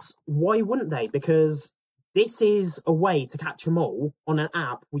suppose, why wouldn't they? Because this is a way to catch them all on an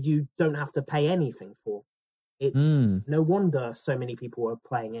app where you don't have to pay anything for. It's no wonder so many people are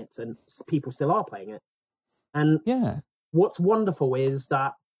playing it, and people still are playing it. And what's wonderful is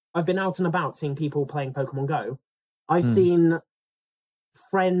that I've been out and about seeing people playing Pokemon Go. I've seen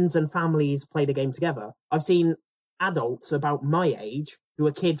friends and families play the game together. I've seen adults about my age, who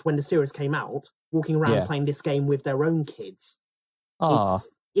were kids when the series came out, walking around playing this game with their own kids.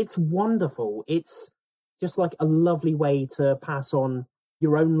 It's wonderful. It's just like a lovely way to pass on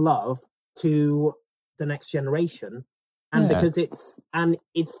your own love to the next generation. And because it's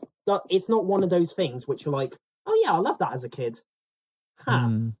not one of those things which are like, I love that as a kid.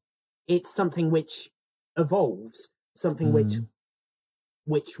 It's something which evolves, something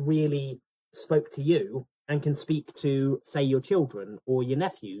which really spoke to you and can speak to, say, your children or your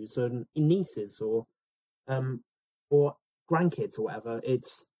nephews and nieces or grandkids or whatever. It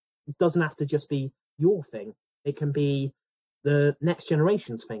doesn't have to just be your thing. It can be the next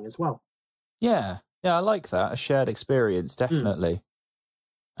generation's thing as well. Yeah, I like that. A shared experience, definitely.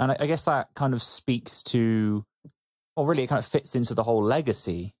 And I guess that kind of speaks to, really it kind of fits into the whole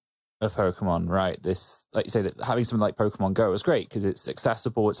legacy of Pokemon, right? This, like you say, that having something like Pokemon Go is great because it's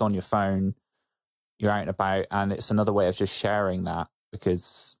accessible, it's on your phone, you're out and about, and it's another way of just sharing that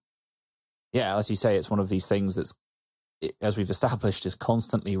because, as you say, it's one of these things that's, as we've established, is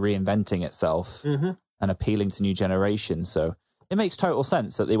constantly reinventing itself and appealing to new generations. So it makes total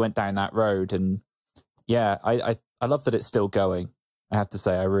sense that they went down that road. And I love that it's still going. I have to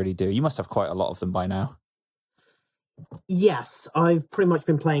say, I really do. You must have quite a lot of them by now. Yes, I've pretty much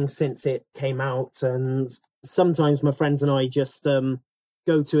been playing since it came out, and sometimes my friends and I just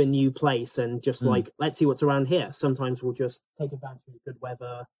go to a new place and just let's see what's around here. Sometimes we'll just take advantage of good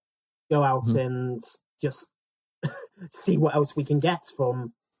weather, go out and just see what else we can get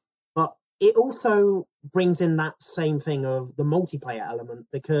from. But it also brings in that same thing of the multiplayer element,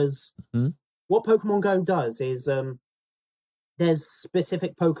 because what Pokemon Go does is there's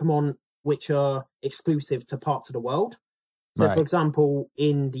specific Pokemon which are exclusive to parts of the world. So, for example,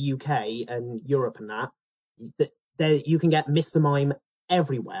 in the UK and Europe and that, you can get Mr. Mime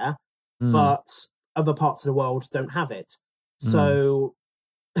everywhere, but other parts of the world don't have it. So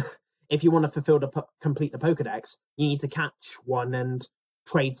if you want to complete the Pokedex, you need to catch one and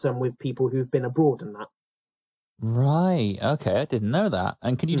trade some with people who've been abroad and that. Right. Okay, I didn't know that.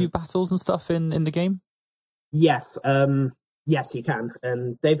 And can you do battles and stuff in the game? Yes. Yes, you can.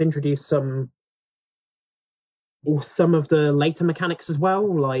 And they've introduced some of the later mechanics as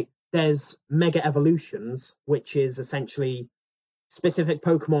well. Like there's Mega Evolutions, which is essentially specific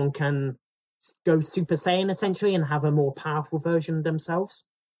Pokemon can go Super Saiyan essentially and have a more powerful version of themselves.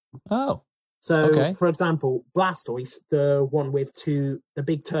 Oh. So, Okay. for example, Blastoise, the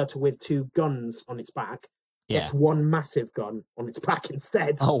big turtle with two guns on its back, gets one massive gun on its back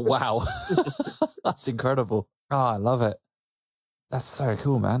instead. Oh, wow. That's incredible. Oh, I love it. That's so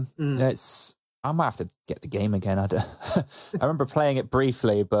cool, man. I might have to get the game again. I remember playing it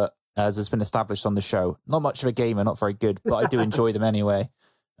briefly, but as has been established on the show, not much of a gamer, not very good, but I do enjoy them anyway.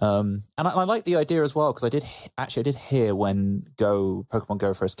 And I like the idea as well, because I did hear when Pokemon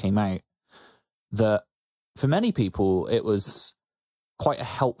Go first came out, that for many people it was quite a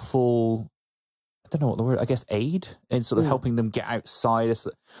helpful, I don't know what the word, I guess aid in sort of helping them get outside.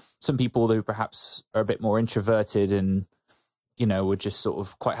 Some people who perhaps are a bit more introverted and, would just sort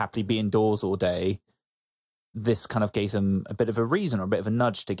of quite happily be indoors all day. This kind of gave them a bit of a reason or a bit of a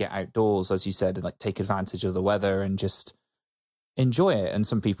nudge to get outdoors, as you said, and like take advantage of the weather and just enjoy it. And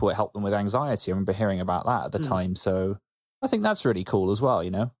some people, it helped them with anxiety. I remember hearing about that at the time. So I think that's really cool as well,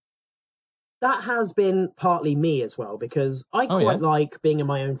 That has been partly me as well, because I quite like being in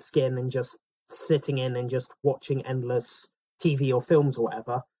my own skin and just sitting in and just watching endless TV or films or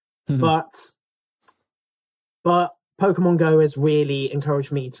whatever. But Pokemon Go has really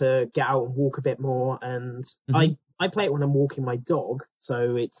encouraged me to get out and walk a bit more, and I play it when I'm walking my dog,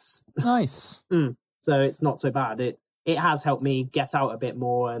 so it's nice. So it's not so bad. It has helped me get out a bit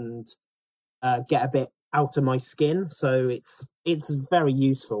more and get a bit out of my skin, so it's very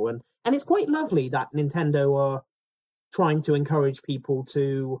useful, and it's quite lovely that Nintendo are trying to encourage people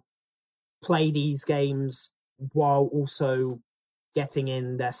to play these games while also getting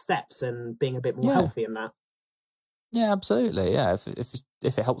in their steps and being a bit more healthy in that. Yeah, absolutely. Yeah,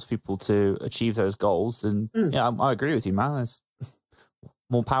 if it helps people to achieve those goals, then I agree with you, man. It's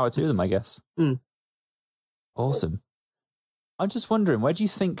more power to them, I guess. Awesome. I'm just wondering, where do you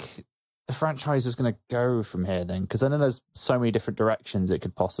think the franchise is going to go from here then? Because I know there's so many different directions it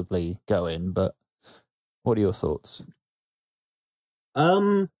could possibly go in, but what are your thoughts?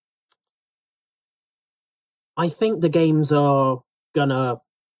 I think the games are gonna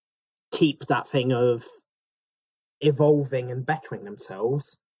keep that thing of evolving and bettering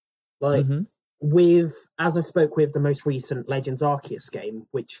themselves. Like as I spoke with the most recent Legends Arceus game,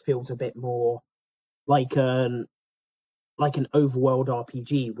 which feels a bit more like an overworld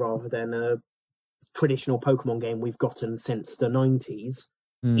RPG rather than a traditional Pokemon game we've gotten since the 90s.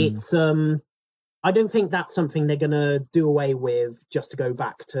 It's I don't think that's something they're gonna do away with just to go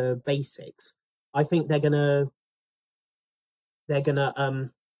back to basics. I think they're gonna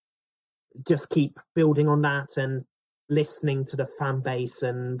just keep building on that and listening to the fan base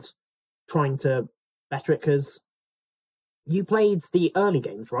and trying to better it, because you played the early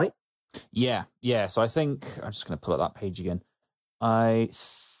games, right? Yeah. So I think I'm just going to pull up that page again. I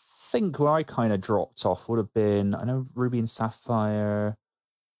think where I kind of dropped off would have been, I know Ruby and Sapphire.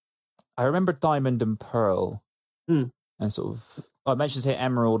 I remember Diamond and Pearl, and sort of I mentioned here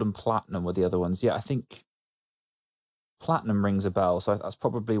Emerald and Platinum were the other ones. Yeah, I think Platinum rings a bell, so that's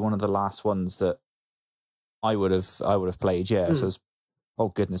probably one of the last ones that I would have played. Yeah, so it was, oh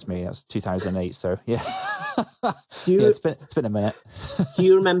goodness me, that's 2008. So yeah, it's been a minute. Do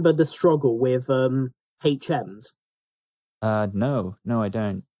you remember the struggle with HMs? No, I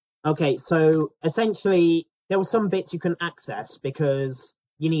don't. Okay, so essentially there were some bits you couldn't access because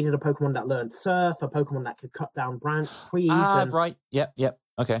you needed a Pokemon that learned Surf, a Pokemon that could cut down trees. Right. Yep.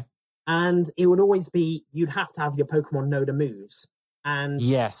 Okay. And it would always be, you'd have to have your Pokemon know the moves. And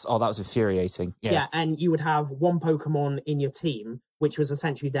yes, that was infuriating. Yeah, and you would have one Pokemon in your team, which was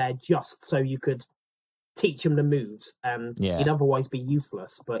essentially there just so you could teach him the moves. And he'd otherwise be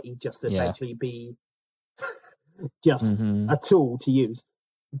useless, but he'd just essentially be just a tool to use.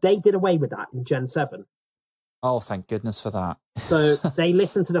 They did away with that in Gen 7. Oh, thank goodness for that. So they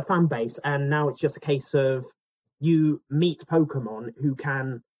listened to the fan base, and now it's just a case of you meet Pokemon who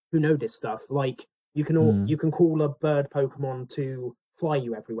know this stuff. Like you can call a bird Pokemon to fly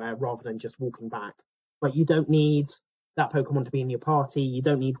you everywhere rather than just walking back. Like you don't need that Pokemon to be in your party. You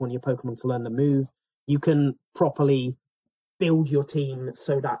don't need one of your Pokemon to learn the move. You can properly build your team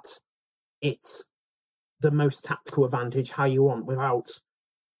so that it's the most tactical advantage how you want without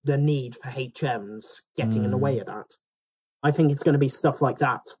the need for HMs getting in the way of that. I think it's going to be stuff like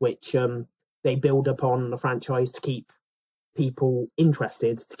that which they build upon the franchise to keep people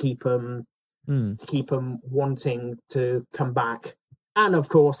interested, to keep them wanting to come back, and of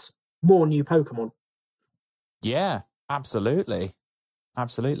course more new Pokemon. Yeah, absolutely.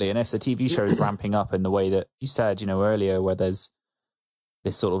 And if the TV show is ramping up in the way that you said, earlier, where there's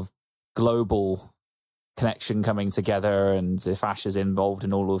this sort of global connection coming together, and if Ash is involved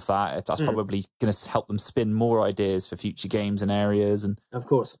in all of that, that's probably going to help them spin more ideas for future games and areas, and of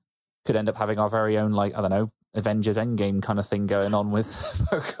course could end up having our very own, Avengers Endgame kind of thing going on with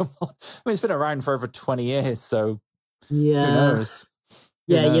Pokemon. It's been around for over 20 years, so who knows?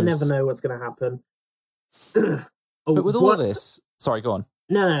 You never know what's going to happen. But with all of this, sorry, go on.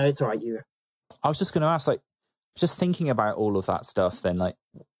 No, it's all right. I was just going to ask, just thinking about all of that stuff, then,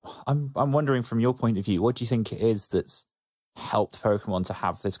 I'm wondering from your point of view, what do you think it is that's helped Pokemon to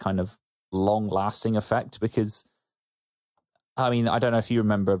have this kind of long-lasting effect? Because, I mean, I don't know if you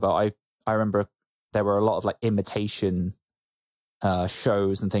remember, but I remember there were a lot of imitation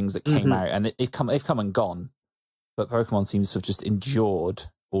shows and things that came out, and they've come and gone. But Pokemon seems to have just endured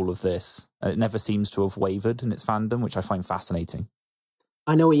all of this, and it never seems to have wavered in its fandom, which I find fascinating.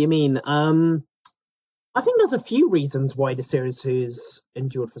 I know what you mean. I think there's a few reasons why the series has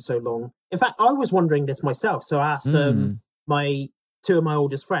endured for so long. In fact, I was wondering this myself, so I asked my two of my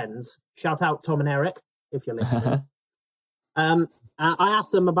oldest friends, shout out Tom and Eric, if you're listening. I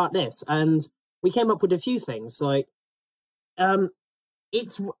asked them about this, and we came up with a few things.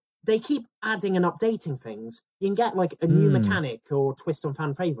 They keep adding and updating things. You can get a new mechanic or twist on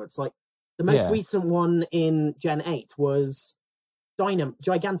fan favorites. The most recent one in Gen 8 was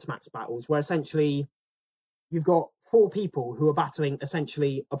Gigantamax battles, where essentially you've got 4 people who are battling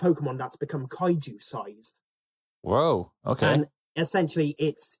essentially a Pokemon that's become kaiju sized. Whoa, okay. And essentially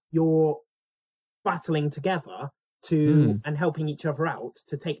it's you're battling together and helping each other out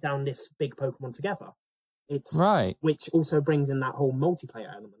to take down this big Pokemon together. It's right, which also brings in that whole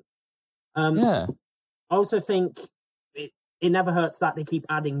multiplayer element. I also think it never hurts that they keep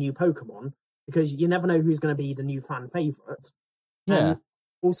adding new Pokemon, because you never know who's going to be the new fan favorite. Yeah. And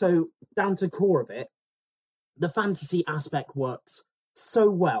also, down to the core of it, the fantasy aspect works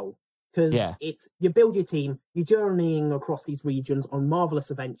so well, because it's you build your team, you're journeying across these regions on marvelous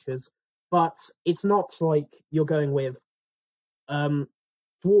adventures, but it's not like you're going with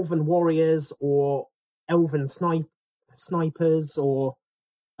dwarven warriors or elven snipers or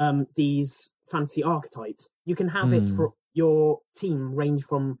these fancy archetypes. You can have it for your team range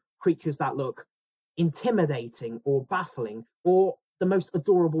from creatures that look intimidating or baffling or the most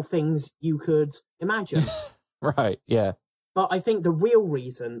adorable things you could imagine. Right, yeah. But I think the real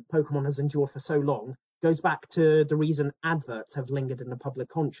reason Pokemon has endured for so long goes back to the reason adverts have lingered in the public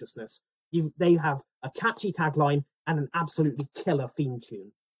consciousness. They have a catchy tagline and an absolutely killer theme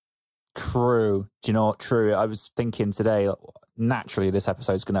tune. True. Do you know what? True. I was thinking today, naturally this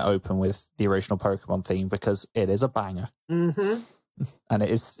episode is going to open with the original Pokemon theme, because it is a banger. Mm-hmm. And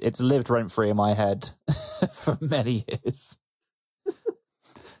it's lived rent-free in my head for many years.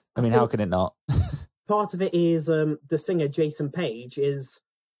 I mean, how can it not? Part of it is the singer Jason Page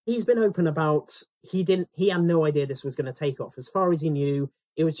he's been open about he had no idea this was going to take off. As far as he knew,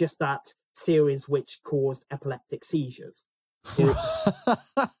 it was just that series which caused epileptic seizures.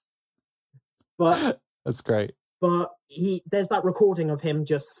 But that's great. But there's that recording of him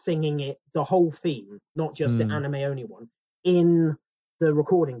just singing it, the whole theme, not just the anime only one, in the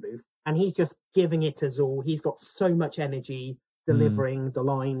recording booth, and he's just giving it his all. He's got so much energy delivering the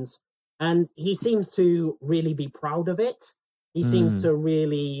lines, and he seems to really be proud of it. He seems to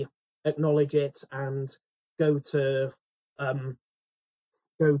really acknowledge it and go to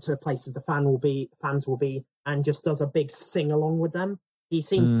places the fans will be, and just does a big sing along with them. He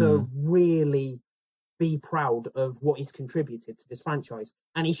seems to really be proud of what he's contributed to this franchise,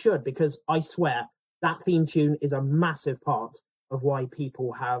 and he should, because I swear that theme tune is a massive part of why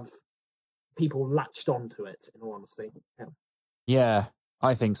people latched onto it, in all honesty. Yeah,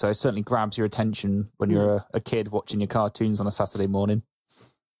 I think so. It certainly grabs your attention when you're a kid watching your cartoons on a Saturday morning.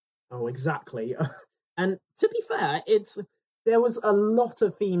 Oh, exactly. And to be fair, there was a lot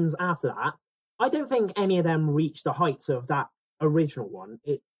of themes after that. I don't think any of them reached the heights of that original one.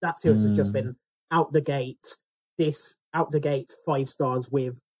 That series has just been out the gate 5 stars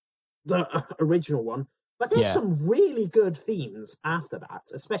with the original one. But there's some really good themes after that,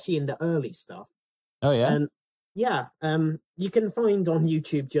 especially in the early stuff. Oh, yeah? And you can find on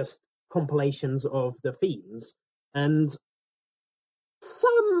YouTube just compilations of the themes, and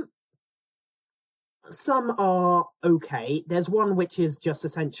some some are okay. There's one which is just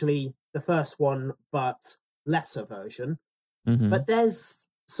essentially the first one, but lesser version. Mm-hmm. But there's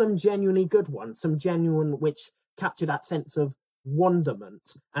some genuinely good ones, some genuine which capture that sense of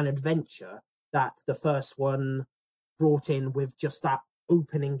wonderment and adventure that the first one brought in with just that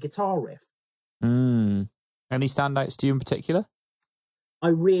opening guitar riff. Any standouts to you in particular? I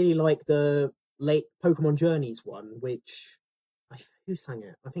really like the late Pokemon Journeys one, which who sang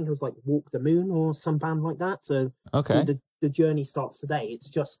it? I think it was like Walk the Moon or some band like that. So Okay. the journey starts today. It's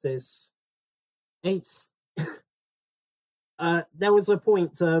just this. It's there was a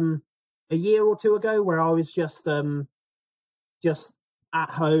point a year or two ago where I was just at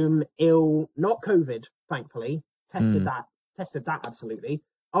home, ill, not COVID, thankfully. Tested that absolutely.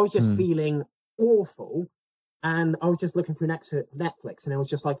 I was just feeling awful, and I was just looking through Netflix, and it was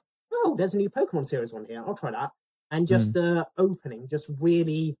just like, oh, there's a new Pokemon series on here. I'll try that. And just the opening just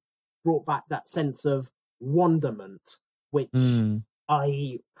really brought back that sense of wonderment, which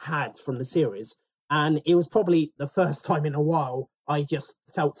I had from the series. And it was probably the first time in a while I just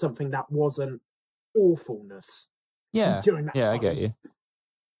felt something that wasn't awfulness. Yeah, during that time. I get you.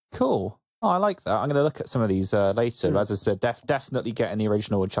 Cool. Oh, I like that. I'm going to look at some of these later. As I said, definitely getting the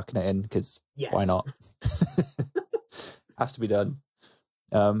original and chucking it in, because why not? Has to be done.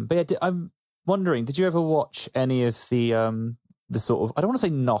 But yeah, I'm wondering, did you ever watch any of the sort of, I don't want to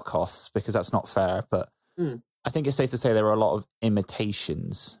say knockoffs because that's not fair, but I think it's safe to say there were a lot of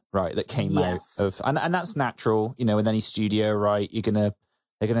imitations, right, that came out of, and that's natural, you know, in any studio, right? They're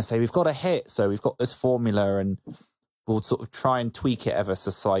gonna say, we've got a hit, so we've got this formula, and we'll sort of try and tweak it ever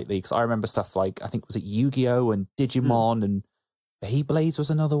so slightly. Because I remember stuff like, I think, was it Yu-Gi-Oh! And Digimon and Beyblades was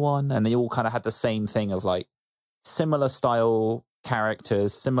another one, and they all kind of had the same thing of like similar style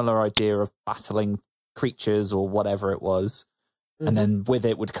characters, similar idea of battling creatures or whatever it was. And then with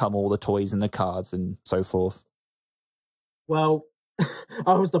it would come all the toys and the cards and so forth. Well,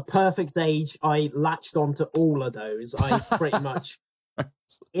 I was the perfect age. I latched onto all of those. I pretty much,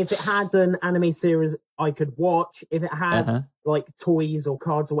 if it had an anime series I could watch, if it had like toys or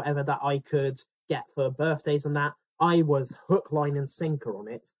cards or whatever that I could get for birthdays and that, I was hook, line and sinker on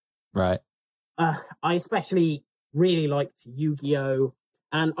it. Right. I especially really liked Yu-Gi-Oh!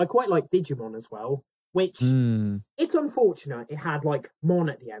 And I quite like Digimon as well, which it's unfortunate it had like Mon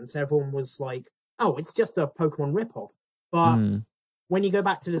at the end, so everyone was like, oh, it's just a Pokemon ripoff. But when you go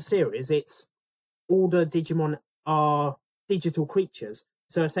back to the series, it's all the Digimon are digital creatures.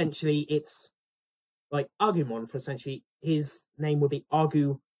 So essentially it's like Agumon, for essentially his name would be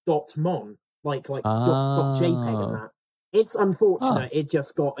Agu.mon, like .jpeg and that. It's unfortunate it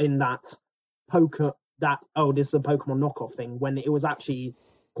just got in that this is a Pokemon knockoff thing when it was actually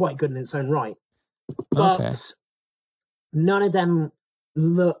quite good in its own right. But none of them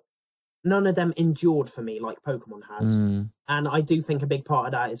endured for me like Pokemon has. And I do think a big part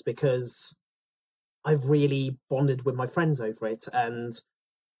of that is because I've really bonded with my friends over it,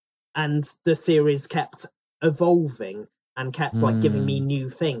 and the series kept evolving and kept like giving me new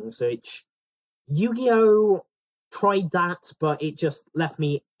things. So Yu-Gi-Oh! Tried that, but it just left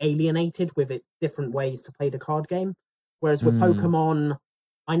me alienated with it, different ways to play the card game. Whereas with Pokemon,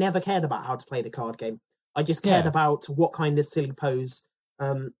 I never cared about how to play the card game. I just cared about what kind of silly pose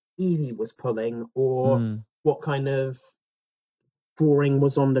Eevee was pulling, or what kind of drawing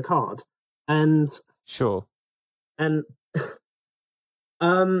was on the card. And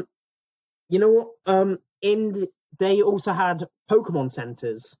and you know what? They also had Pokemon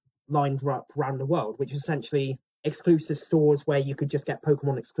centers lined up around the world, which is essentially exclusive stores where you could just get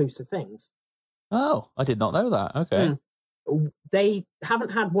Pokemon exclusive things. Oh, I did not know that. Okay. They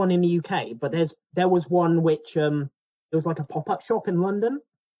haven't had one in the UK, but there was one which it was like a pop-up shop in London.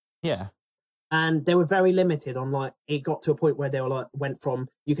 Yeah. And they were very limited on, like, it got to a point where they were like, went from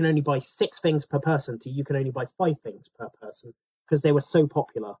you can only buy 6 things per person to you can only buy 5 things per person, because they were so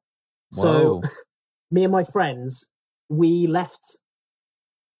popular. Whoa. So me and my friends, we left.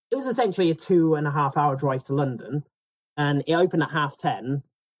 It was essentially a 2.5 hour drive to London, and it opened at 10:30.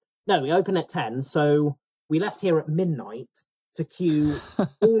 No, it opened at 10. So we left here at midnight to queue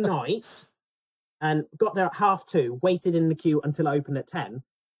all night, and got there at 2:30, waited in the queue until it opened at 10.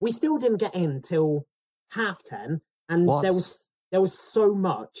 We still didn't get in till 10:30, and there was so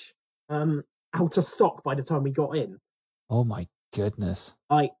much out of stock by the time we got in. Oh my goodness.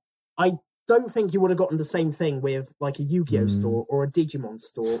 I don't think you would have gotten the same thing with like a Yu-Gi-Oh! Store or a Digimon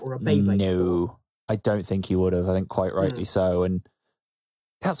store or a Beyblade store. No, I don't think you would have. I think quite rightly so. And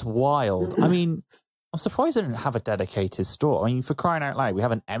that's wild. I mean, I'm surprised they didn't have a dedicated store. I mean, for crying out loud, we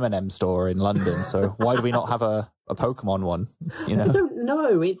have an M&M store in London, so why do we not have a Pokemon one? You know? I don't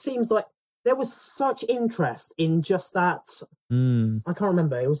know. It seems like there was such interest in just that. Mm. I can't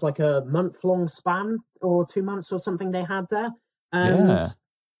remember. It was like a month-long span or 2 months or something they had there. And Yeah.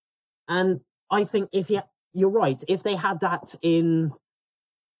 and I think you're right, if they had that in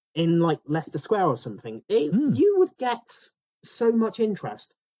like Leicester Square or something, you would get so much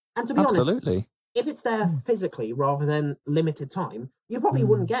interest. And to be honest, Absolutely. if it's there physically rather than limited time, you probably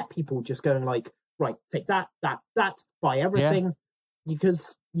wouldn't get people just going like, right, take that, buy everything,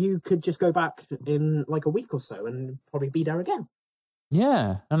 because you could just go back in like a week or so and probably be there again.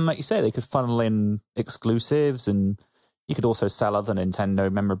 Yeah, and like you say, they could funnel in exclusives, and you could also sell other Nintendo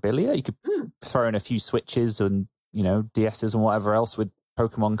memorabilia. You could throw in a few Switches and, you know, DSs and whatever else with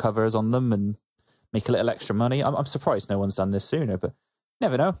Pokemon covers on them and make a little extra money. I'm surprised no one's done this sooner, but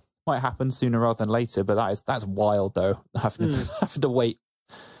never know. Might happen sooner rather than later, but that's wild, though, having to wait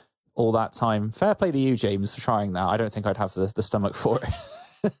all that time. Fair play to you, James, for trying that. I don't think I'd have the stomach for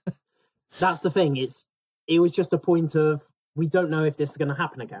it. That's the thing. It was just a point of, we don't know if this is going to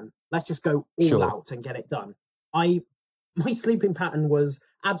happen again. Let's just go all out and get it done. My sleeping pattern was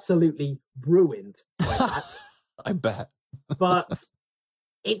absolutely ruined by that. I bet. But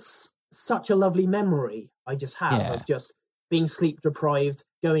it's such a lovely memory I just have of just being sleep deprived,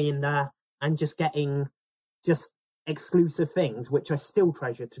 going in there and just getting just exclusive things, which I still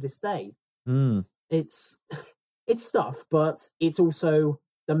treasure to this day. It's stuff, but it's also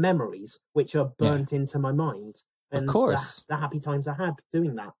the memories which are burnt into my mind. And of course. The happy times I had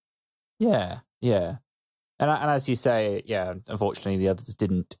doing that. Yeah. And as you say, unfortunately the others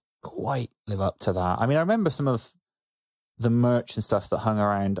didn't quite live up to that. I mean, I remember some of the merch and stuff that hung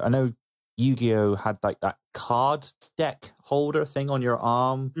around. I know Yu-Gi-Oh! Had like that card deck holder thing on your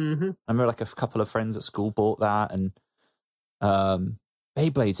arm. Mm-hmm. I remember like a couple of friends at school bought that, and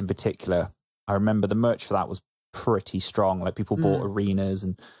Beyblades in particular. I remember the merch for that was pretty strong. Like people bought arenas,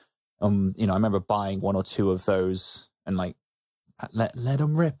 and you know, I remember buying one or two of those and like let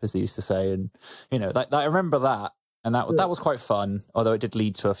them rip, as they used to say, and you know, like I remember that, and that was quite fun. Although it did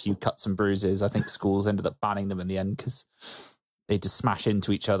lead to a few cuts and bruises. I think schools ended up banning them in the end because they just smash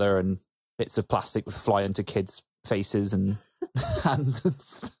into each other and bits of plastic would fly into kids' faces and hands and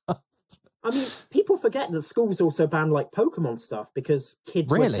stuff. I mean, people forget that schools also banned like Pokemon stuff because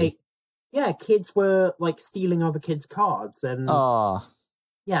kids kids were like stealing other kids' cards, and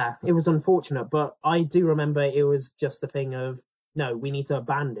it was unfortunate. But I do remember it was just a thing of, no, we need to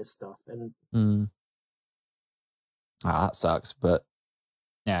ban this stuff. And that sucks. But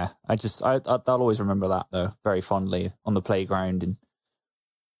yeah, I'll always remember that though very fondly on the playground. And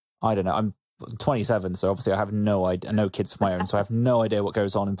I don't know, I'm 27, so obviously I have no idea, no kids of my own, so I have no idea what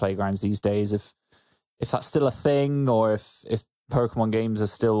goes on in playgrounds these days. If that's still a thing, or if Pokemon games are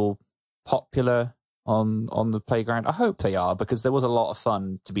still popular on the playground. I hope they are, because there was a lot of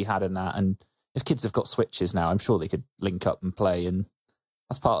fun to be had in that. And if kids have got Switches now, I'm sure they could link up and play, and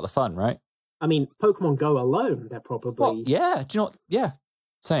that's part of the fun, right? I mean, Pokemon Go alone, they're probably... Well, yeah, do you know what? Yeah,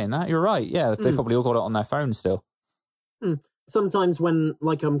 saying that, you're right. Yeah, they probably all got it on their phones still. Sometimes when,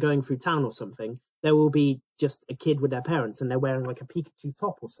 like, I'm going through town or something, there will be just a kid with their parents and they're wearing, like, a Pikachu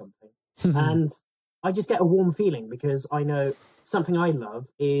top or something. And I just get a warm feeling, because I know something I love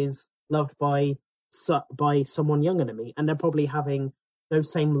is loved by someone younger than me, and they're probably having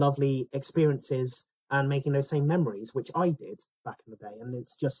those same lovely experiences and making those same memories, which I did back in the day. And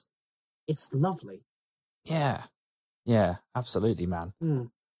it's lovely. Yeah, absolutely, man.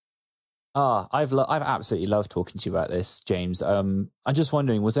 I've absolutely loved talking to you about this, James. I'm just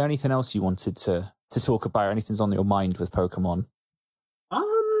wondering, was there anything else you wanted to talk about, or anything's on your mind with Pokemon?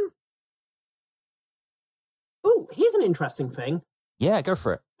 Oh, here's an interesting thing. Yeah, go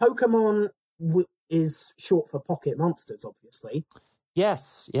for it. Pokemon is short for Pocket Monsters, obviously.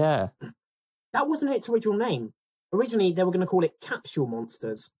 Yes, yeah. That wasn't its original name. Originally, they were going to call it Capsule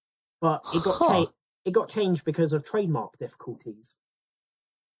Monsters, but it got changed because of trademark difficulties.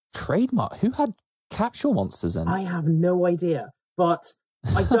 Trademark? Who had Capsule Monsters in? I have no idea, but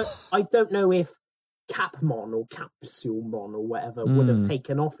I don't know if Capmon or Capsulemon or whatever would have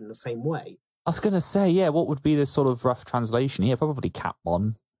taken off in the same way. I was going to say, yeah, what would be the sort of rough translation? Yeah, probably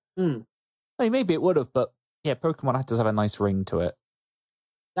Capmon. I mean, maybe it would have, but yeah, Pokemon does have a nice ring to it.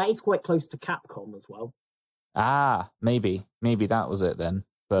 That is quite close to Capcom as well. Ah, maybe that was it then.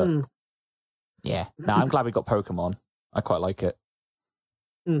 But yeah, I'm glad we got Pokemon. I quite like it.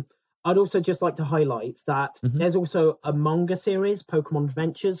 I'd also just like to highlight that there's also a manga series, Pokemon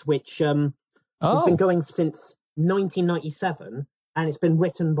Adventures, which has been going since 1997, and it's been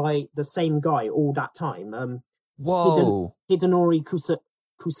written by the same guy all that time. Hidenori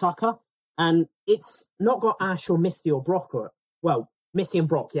Kusaka, and it's not got Ash or Misty or Brock. Well, Misty and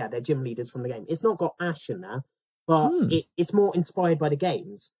Brock, yeah, they're gym leaders from the game. It's not got Ash in there, but it's more inspired by the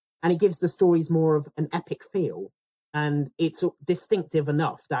games, and it gives the stories more of an epic feel, and it's distinctive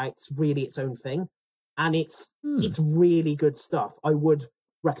enough that it's really its own thing, and it's really good stuff. I would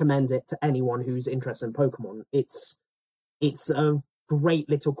recommend it to anyone who's interested in Pokemon. It's a great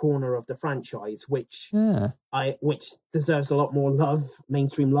little corner of the franchise, which deserves a lot more love,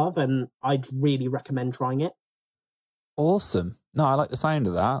 mainstream love, and I'd really recommend trying it. Awesome. No, I like the sound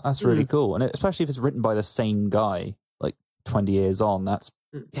of that. That's really cool. And especially if it's written by the same guy, like 20 years on, that's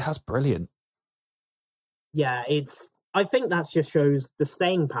brilliant. Yeah, I think that just shows the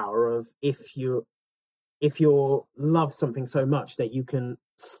staying power of if you love something so much that you can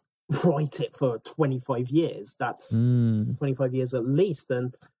write it for 25 years. That's 25 years at least.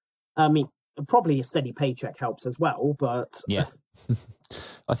 And I mean, probably a steady paycheck helps as well, but yeah.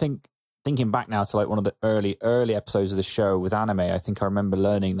 I think thinking back now to like one of the early episodes of the show with anime, I think I remember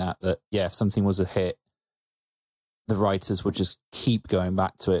learning that if something was a hit, the writers would just keep going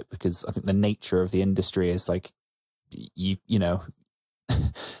back to it, because I think the nature of the industry is like, you know,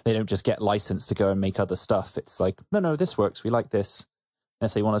 they don't just get licensed to go and make other stuff. It's like, no, this works. We like this. And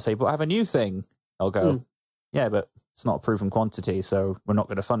if they want to say, but I have a new thing, I'll go, yeah, but it's not a proven quantity, so we're not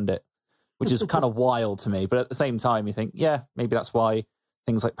going to fund it, which is kind of wild to me. But at the same time, you think, yeah, maybe that's why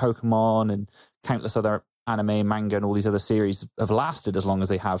things like Pokemon and countless other anime, manga, and all these other series have lasted as long as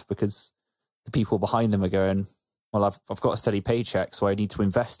they have, because the people behind them are going, well, I've got a steady paycheck, so I need to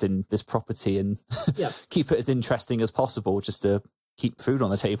invest in this property and keep it as interesting as possible, just to keep food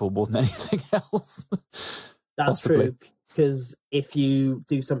on the table more than anything else. That's true, because if you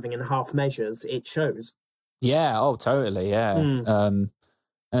do something in half measures, it shows. Yeah, oh, totally, yeah. And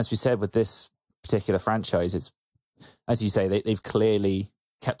as we said, with this particular franchise, it's, as you say, they've clearly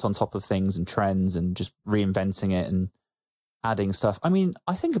kept on top of things and trends and just reinventing it and adding stuff. I mean,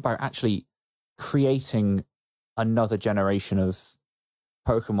 I think about actually creating another generation of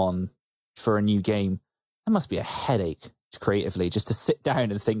Pokemon for a new game. That must be a headache creatively, just to sit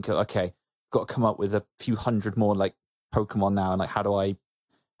down and think, okay, got to come up with a few hundred more like Pokemon now, and like how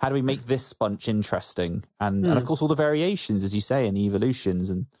do we make this bunch interesting? And of course all the variations, as you say, and the evolutions,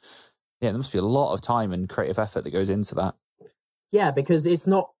 and yeah, there must be a lot of time and creative effort that goes into that. Yeah, because it's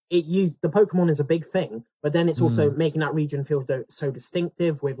not the Pokemon is a big thing, but then it's also making that region feel so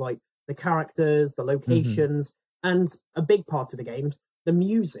distinctive with like the characters, the locations, and a big part of the games, the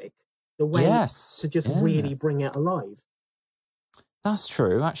music, the way to just really bring it alive. That's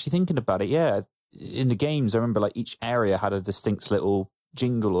true. Actually thinking about it, yeah. In the games, I remember like each area had a distinct little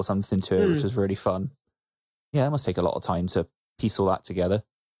jingle or something to it, which was really fun. Yeah, that must take a lot of time to piece all that together.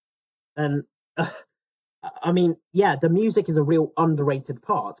 And I mean, yeah, the music is a real underrated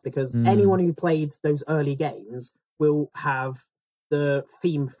part, because anyone who played those early games will have the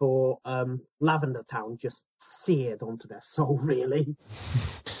theme for Lavender Town just seared onto their soul, really.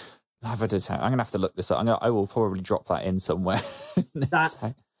 Lavender Town. I'm going to have to look this up. I will probably drop that in somewhere.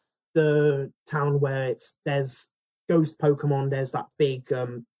 That's the town where there's ghost Pokemon. There's that big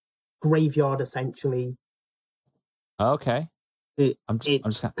graveyard, essentially. Okay. I'm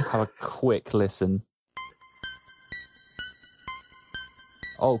just going to have a quick listen.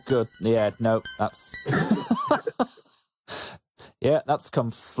 Oh, good. Yeah, no, that's... yeah, that's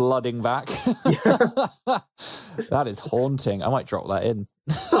come flooding back. That is haunting. I might drop that in.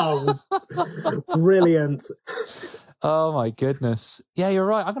 Oh, brilliant. Oh, my goodness. Yeah, you're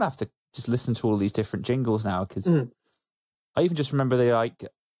right. I'm going to have to just listen to all these different jingles now, because I even just remember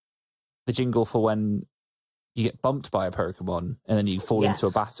the jingle for when you get bumped by a Pokemon and then you fall into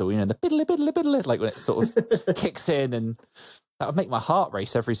a battle, you know, the biddly, biddly, biddly, like when it sort of kicks in, and that would make my heart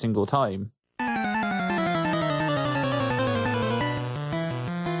race every single time.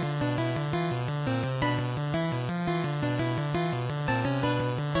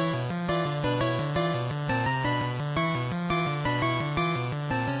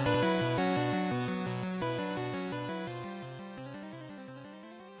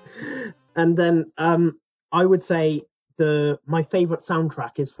 And then I would say my favorite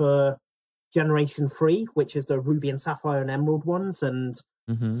soundtrack is for Generation 3, which is the Ruby and Sapphire and Emerald ones. And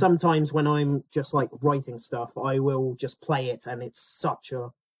sometimes when I'm just like writing stuff, I will just play it, and it's such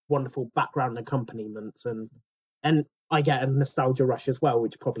a wonderful background accompaniment, and I get a nostalgia rush as well,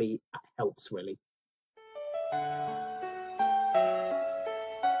 which probably helps really.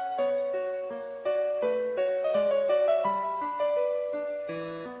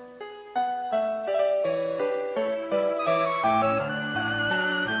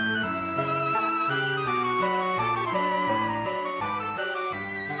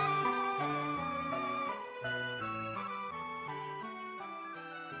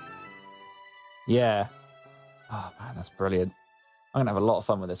 Yeah. Oh, man, that's brilliant. I'm going to have a lot of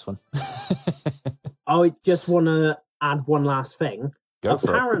fun with this one. I just want to add one last thing. Go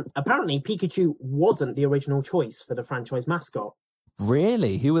for it. Apparently, Pikachu wasn't the original choice for the franchise mascot.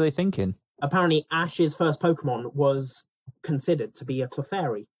 Really? Who were they thinking? Apparently, Ash's first Pokemon was considered to be a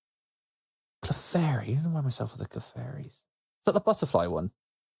Clefairy. Clefairy? I don't know why myself with the Clefairies. Is that the butterfly one?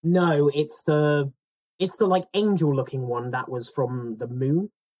 No, it's the like angel looking one that was from the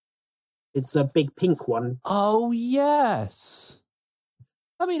moon. It's a big pink one. Oh, yes.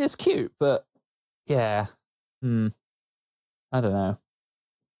 I mean, it's cute, but yeah. I don't know.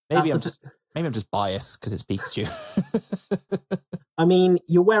 Maybe I'm just biased because it's Pikachu. I mean,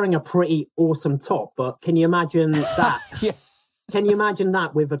 you're wearing a pretty awesome top, but can you imagine that? Yeah. Can you imagine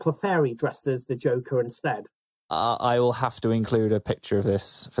that with a Clefairy dressed as the Joker instead? I will have to include a picture of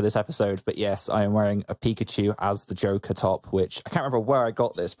this for this episode, but yes, I am wearing a Pikachu as the Joker top, which I can't remember where I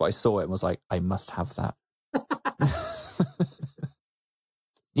got this, but I saw it and was like, I must have that.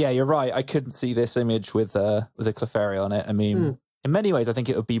 Yeah, you're right. I couldn't see this image with a Clefairy on it. I mean, in many ways, I think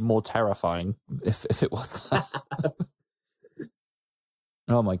it would be more terrifying if it was that.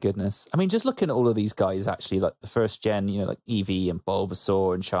 Oh my goodness. I mean, just looking at all of these guys, actually, like the first gen, like Eevee and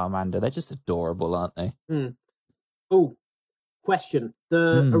Bulbasaur and Charmander, they're just adorable, aren't they? Oh, question.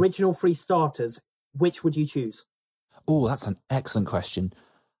 The original 3 starters, which would you choose? Oh, that's an excellent question.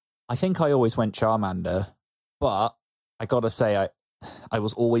 I think I always went Charmander, but I gotta say, I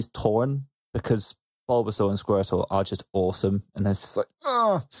was always torn because Bulbasaur and Squirtle are just awesome. And there's just like,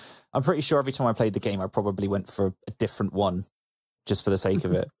 I'm pretty sure every time I played the game, I probably went for a different one just for the sake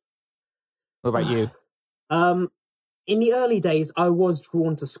of it. What about you? In the early days, I was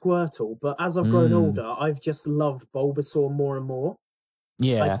drawn to Squirtle, but as I've grown older, I've just loved Bulbasaur more and more.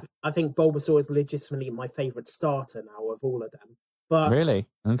 Yeah. I think Bulbasaur is legitimately my favourite starter now of all of them. But really?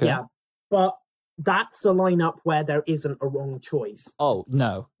 Okay. Yeah, but that's a lineup where there isn't a wrong choice. Oh,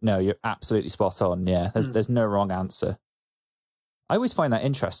 no, you're absolutely spot on. Yeah, there's no wrong answer. I always find that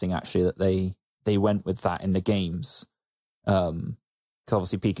interesting, actually, that they went with that in the games. Because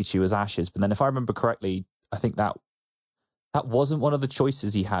obviously Pikachu was Ash's, but then if I remember correctly, I think that wasn't one of the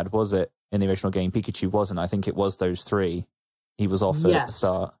choices he had, was it? In the original game, Pikachu wasn't. I think it was those 3 he was offered at the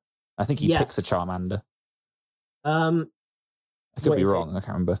start. I think he picks a Charmander. I could be wrong. I can't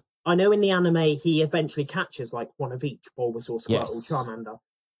remember. I know in the anime he eventually catches like one of each, Bulbasaur, Squirtle, Charmander.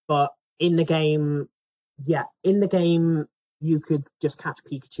 But in the game, you could just catch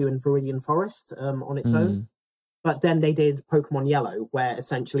Pikachu in Viridian Forest on its own. But then they did Pokemon Yellow, where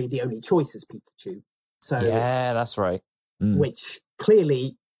essentially the only choice is Pikachu. So yeah, that's right. Which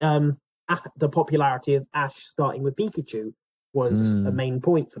clearly the popularity of Ash starting with Pikachu was a main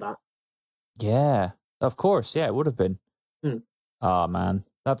point for that. Yeah, of course. Yeah, it would have been. Oh, man.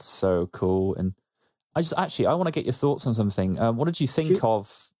 That's so cool. And I want to get your thoughts on something. What did you think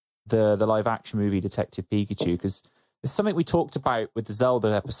of the live action movie Detective Pikachu? Because it's something we talked about with the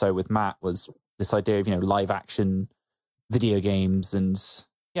Zelda episode with Matt, was this idea of, live action video games. And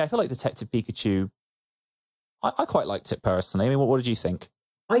yeah, I feel like Detective Pikachu, I quite liked it personally. I mean, what did you think?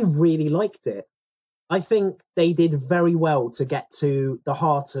 I really liked it. I think they did very well to get to the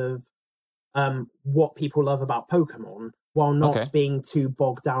heart of what people love about Pokemon, while not being too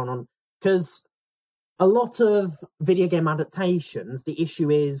bogged down on... Because a lot of video game adaptations, the issue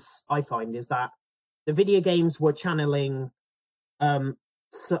is, I find, is that the video games were channeling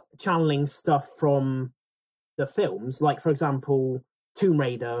stuff from the films. Like, for example, Tomb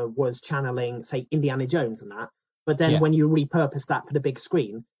Raider was channeling, say, Indiana Jones and that. But then when you repurpose that for the big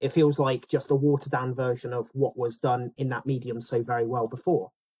screen, it feels like just a watered-down version of what was done in that medium so very well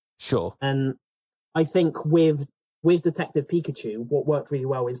before. Sure. And I think with Detective Pikachu, what worked really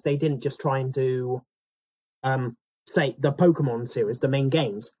well is they didn't just try and do, say, the Pokemon series, the main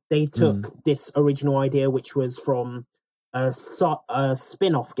games. They took this original idea, which was from a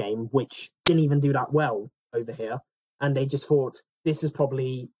spin-off game, which didn't even do that well over here. And they just thought, this is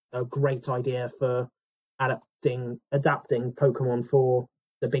probably a great idea for adapting Pokemon for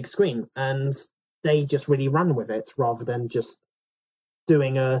the big screen. And they just really ran with it rather than just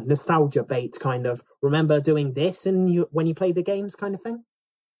doing a nostalgia bait kind of, remember doing this when you played the games kind of thing?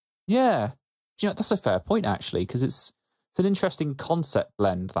 Yeah. That's a fair point, actually, because it's an interesting concept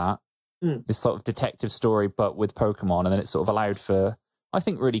blend, that. This sort of detective story, but with Pokemon, and then it sort of allowed for, I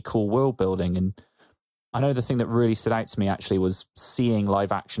think, really cool world building. And I know the thing that really stood out to me, actually, was seeing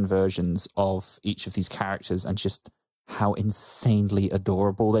live action versions of each of these characters and just how insanely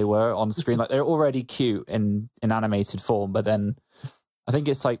adorable they were on screen. Like, they're already cute in animated form, but then I think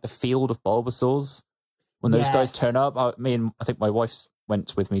it's like the field of Bulbasaurs when those guys turn up. I think my wife's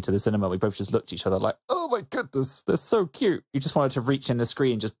went with me to the cinema, we both just looked at each other like, oh my goodness, they're so cute. You just wanted to reach in the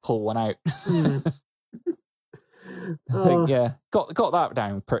screen and just pull one out. I think, got that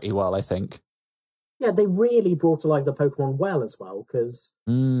down pretty well, I think. Yeah, they really brought alive the Pokemon well as well, because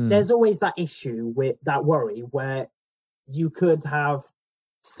there's always that issue with that worry where you could have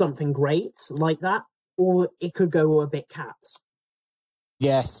something great like that, or it could go a bit cats.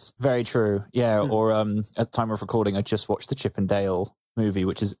 Yes, very true. Yeah, or at the time of recording, I just watched the Chip and Dale movie,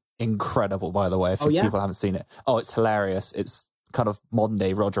 which is incredible, by the way, if people haven't seen it. Oh, it's hilarious. It's kind of modern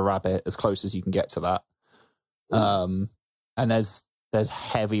day Roger Rabbit, as close as you can get to that. And there's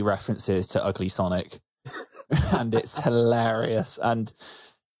heavy references to Ugly Sonic, and it's hilarious. And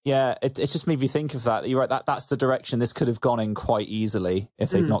yeah, it's just made me think of that. You're right, that's the direction this could have gone in quite easily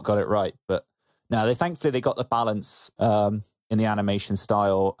if they'd not got it right. But no, thankfully they got the balance in the animation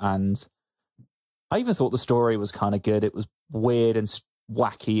style, and I even thought the story was kind of good. It was weird and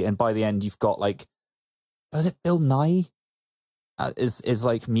wacky, and by the end you've got like, was it Bill Nye? Is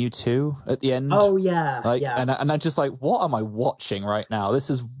like Mewtwo at the end. Oh yeah, And I'm just like, what am I watching right now? This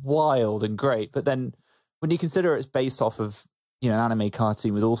is wild and great. But then when you consider it's based off of, an anime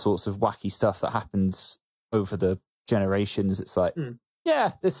cartoon with all sorts of wacky stuff that happens over the generations, it's like,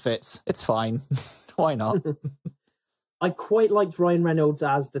 yeah, this fits. It's fine. Why not? I quite liked Ryan Reynolds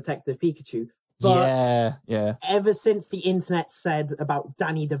as Detective Pikachu. But ever since the internet said about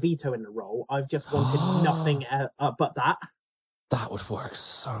Danny DeVito in the role, I've just wanted nothing but that. That would work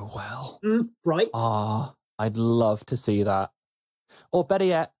so well. Right? I'd love to see that. Or better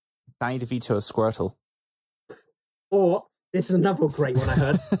yet, Danny DeVito as Squirtle. Or, this is another great one I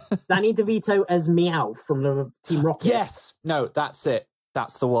heard, Danny DeVito as Meowth from the Team Rocket. Yes! No, that's it.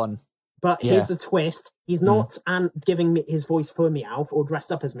 That's the one. But here's the twist. He's not giving me his voice for Meowth or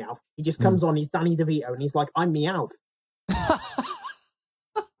dressed up as Meowth. He just comes on, he's Danny DeVito, and he's like, I'm Meowth.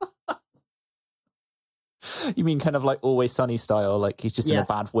 You mean kind of like Always Sunny style, like he's just in a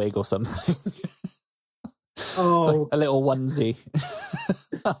bad wig or something? Like a little onesie.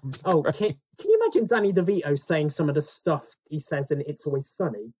 Can you imagine Danny DeVito saying some of the stuff he says in It's Always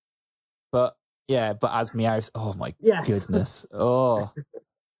Sunny? But as Meowth, oh my goodness. Oh,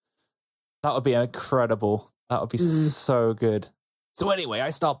 that would be incredible. That would be so good. So anyway, I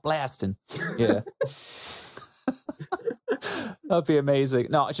start blasting. Yeah. That'd be amazing.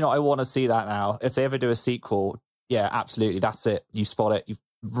 No, I want to see that now. If they ever do a sequel, yeah, absolutely. That's it. You spot it. You've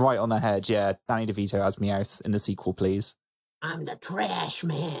right on the head. Yeah, Danny DeVito as Meowth in the sequel, please. I'm the trash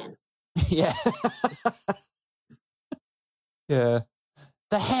man. Yeah. Yeah.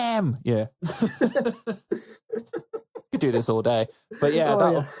 The ham. Yeah. Could do this all day. But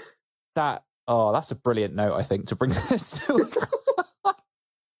yeah, that's a brilliant note, I think, to bring this to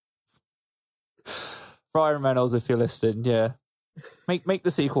Ryan Reynolds, if you're listening, yeah. Make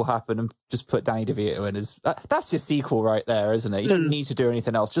the sequel happen and just put Danny DeVito in as... That's your sequel right there, isn't it? You don't need to do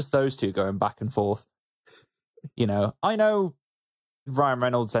anything else. Just those two going back and forth. I know Ryan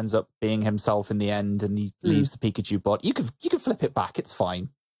Reynolds ends up being himself in the end and he leaves the Pikachu bot. You could flip it back. It's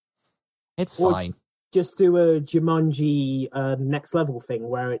fine. It's fine. Just do a Jumanji next level thing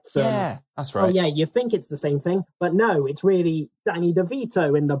where it's... yeah, that's right. Oh, yeah, you think it's the same thing, but no, it's really Danny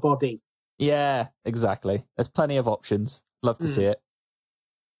DeVito in the body. Yeah, exactly. There's plenty of options. Love to see it.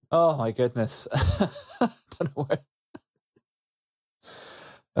 Oh, my goodness. Don't know where...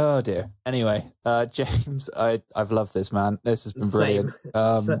 Oh, dear. Anyway, James, I've loved this, man. This has been brilliant.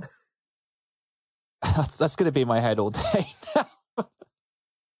 That's going to be in my head all day now.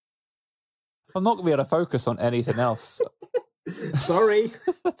 I'm not going to be able to focus on anything else. Sorry.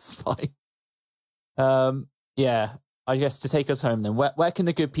 That's fine. Yeah, I guess to take us home then, where can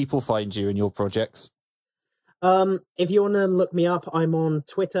the good people find you and your projects? If you want to look me up, I'm on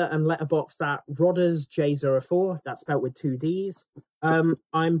Twitter and Letterboxd at RoddersJ04. That's spelled with 2 Ds.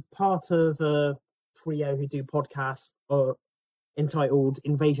 I'm part of a trio who do podcasts entitled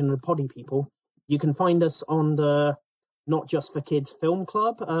Invasion of the Poddy People. You can find us on the Not Just for Kids Film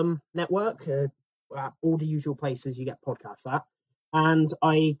Club network, at all the usual places you get podcasts at. And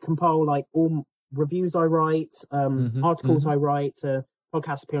I compile like all reviews I write, articles I write,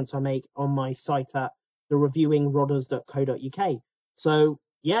 podcast appearance I make on my site at thereviewingrodders.co.uk. So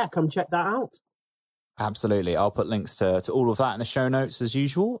yeah, come check that out. Absolutely. I'll put links to all of that in the show notes as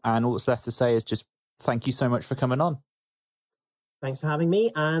usual. And all that's left to say is just thank you so much for coming on. Thanks for having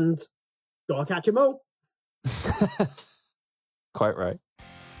me, and gotta catch 'em all. Quite right.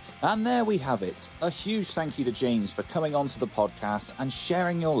 And there we have it. A huge thank you to James for coming onto the podcast and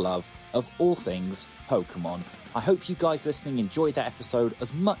sharing your love of all things Pokemon. I hope you guys listening enjoyed that episode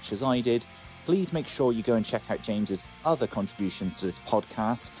as much as I did. please make sure you go and check out James's other contributions to this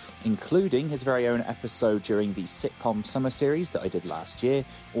podcast, including his very own episode during the sitcom summer series that I did last year,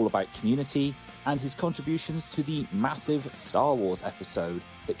 all about Community, and his contributions to the massive Star Wars episode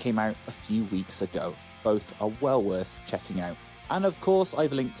that came out a few weeks ago. Both are well worth checking out. And of course,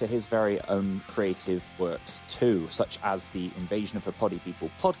 I've linked to his very own creative works too, such as the Invasion of the Poddy People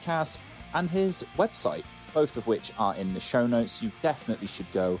podcast and his website, both of which are in the show notes. You definitely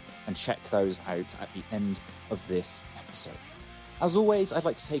should go and check those out at the end of this episode. As always, I'd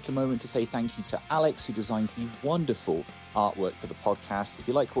like to take a moment to say thank you to Alex, who designs the wonderful artwork for the podcast. If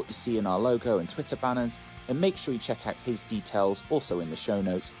you like what you see in our logo and Twitter banners, then make sure you check out his details, also in the show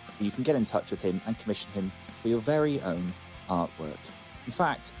notes, where you can get in touch with him and commission him for your very own artwork. In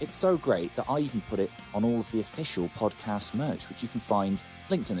fact, it's so great that I even put it on all of the official podcast merch, which you can find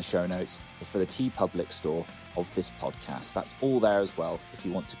linked in the show notes for the TeePublic store of this podcast. That's all there as well if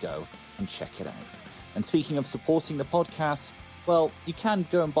you want to go and check it out. And speaking of supporting the podcast, well, you can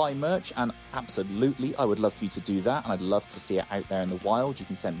go and buy merch, and absolutely, I would love for you to do that, and I'd love to see it out there in the wild. You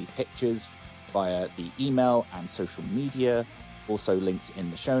can send me pictures via the email and social media, also linked in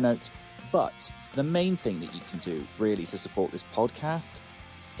the show notes. But the main thing that you can do, really, to support this podcast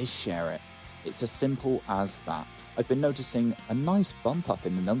is share it. It's as simple as that. I've been noticing a nice bump up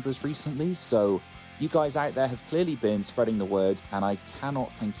in the numbers recently, so you guys out there have clearly been spreading the word, and I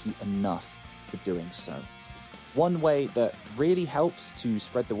cannot thank you enough for doing so. One way that really helps to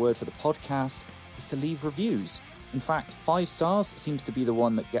spread the word for the podcast is to leave reviews. In fact, 5 stars seems to be the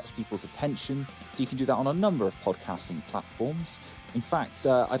one that gets people's attention, so you can do that on a number of podcasting platforms. In fact,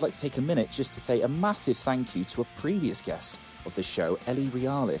 I'd like to take a minute just to say a massive thank you to a previous guest of the show, Ellie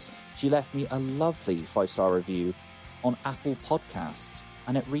Realis. She left me a lovely 5-star review on Apple Podcasts,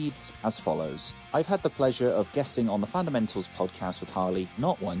 and it reads as follows. I've had the pleasure of guesting on the Fundamentals podcast with Harley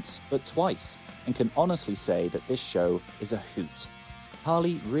not once, but twice, and can honestly say that this show is a hoot.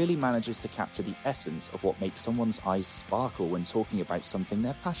 Harley really manages to capture the essence of what makes someone's eyes sparkle when talking about something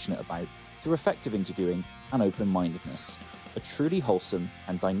they're passionate about through effective interviewing and open-mindedness. A truly wholesome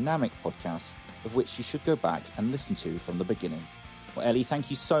and dynamic podcast of which you should go back and listen to from the beginning. Well, Ellie, thank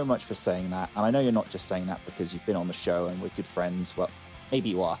you so much for saying that. And I know you're not just saying that because you've been on the show and we're good friends. Well, maybe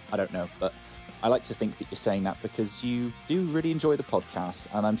you are, I don't know. But I like to think that you're saying that because you do really enjoy the podcast.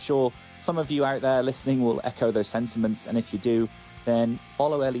 And I'm sure some of you out there listening will echo those sentiments. And if you do, then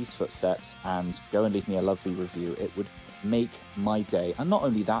follow Ellie's footsteps and go and leave me a lovely review. It would make my day. And not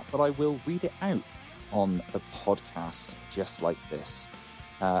only that, but I will read it out on the podcast just like this.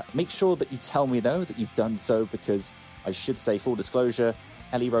 Make sure that you tell me, though, that you've done so, because I should say, full disclosure,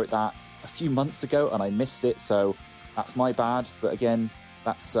 Ellie wrote that a few months ago and I missed it, so that's my bad. But again,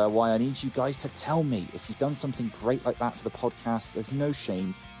 that's why I need you guys to tell me if you've done something great like that for the podcast. There's no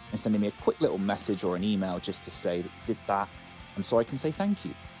shame in sending me a quick little message or an email just to say that you did that, and so I can say thank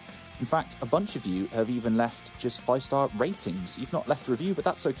you. In fact, a bunch of you have even left just 5-star ratings. You've not left a review, but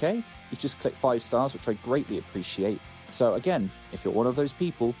that's okay. You've just clicked 5 stars, which I greatly appreciate. So again, if you're one of those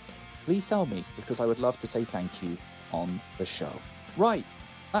people, please tell me, because I would love to say thank you on the show. Right,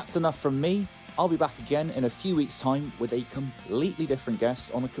 that's enough from me. I'll be back again in a few weeks' time with a completely different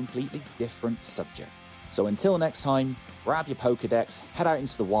guest on a completely different subject. So until next time, grab your Pokedex, head out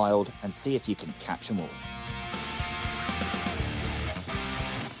into the wild, and see if you can catch them all.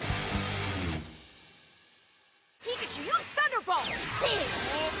 Pikachu, use Thunderbolt!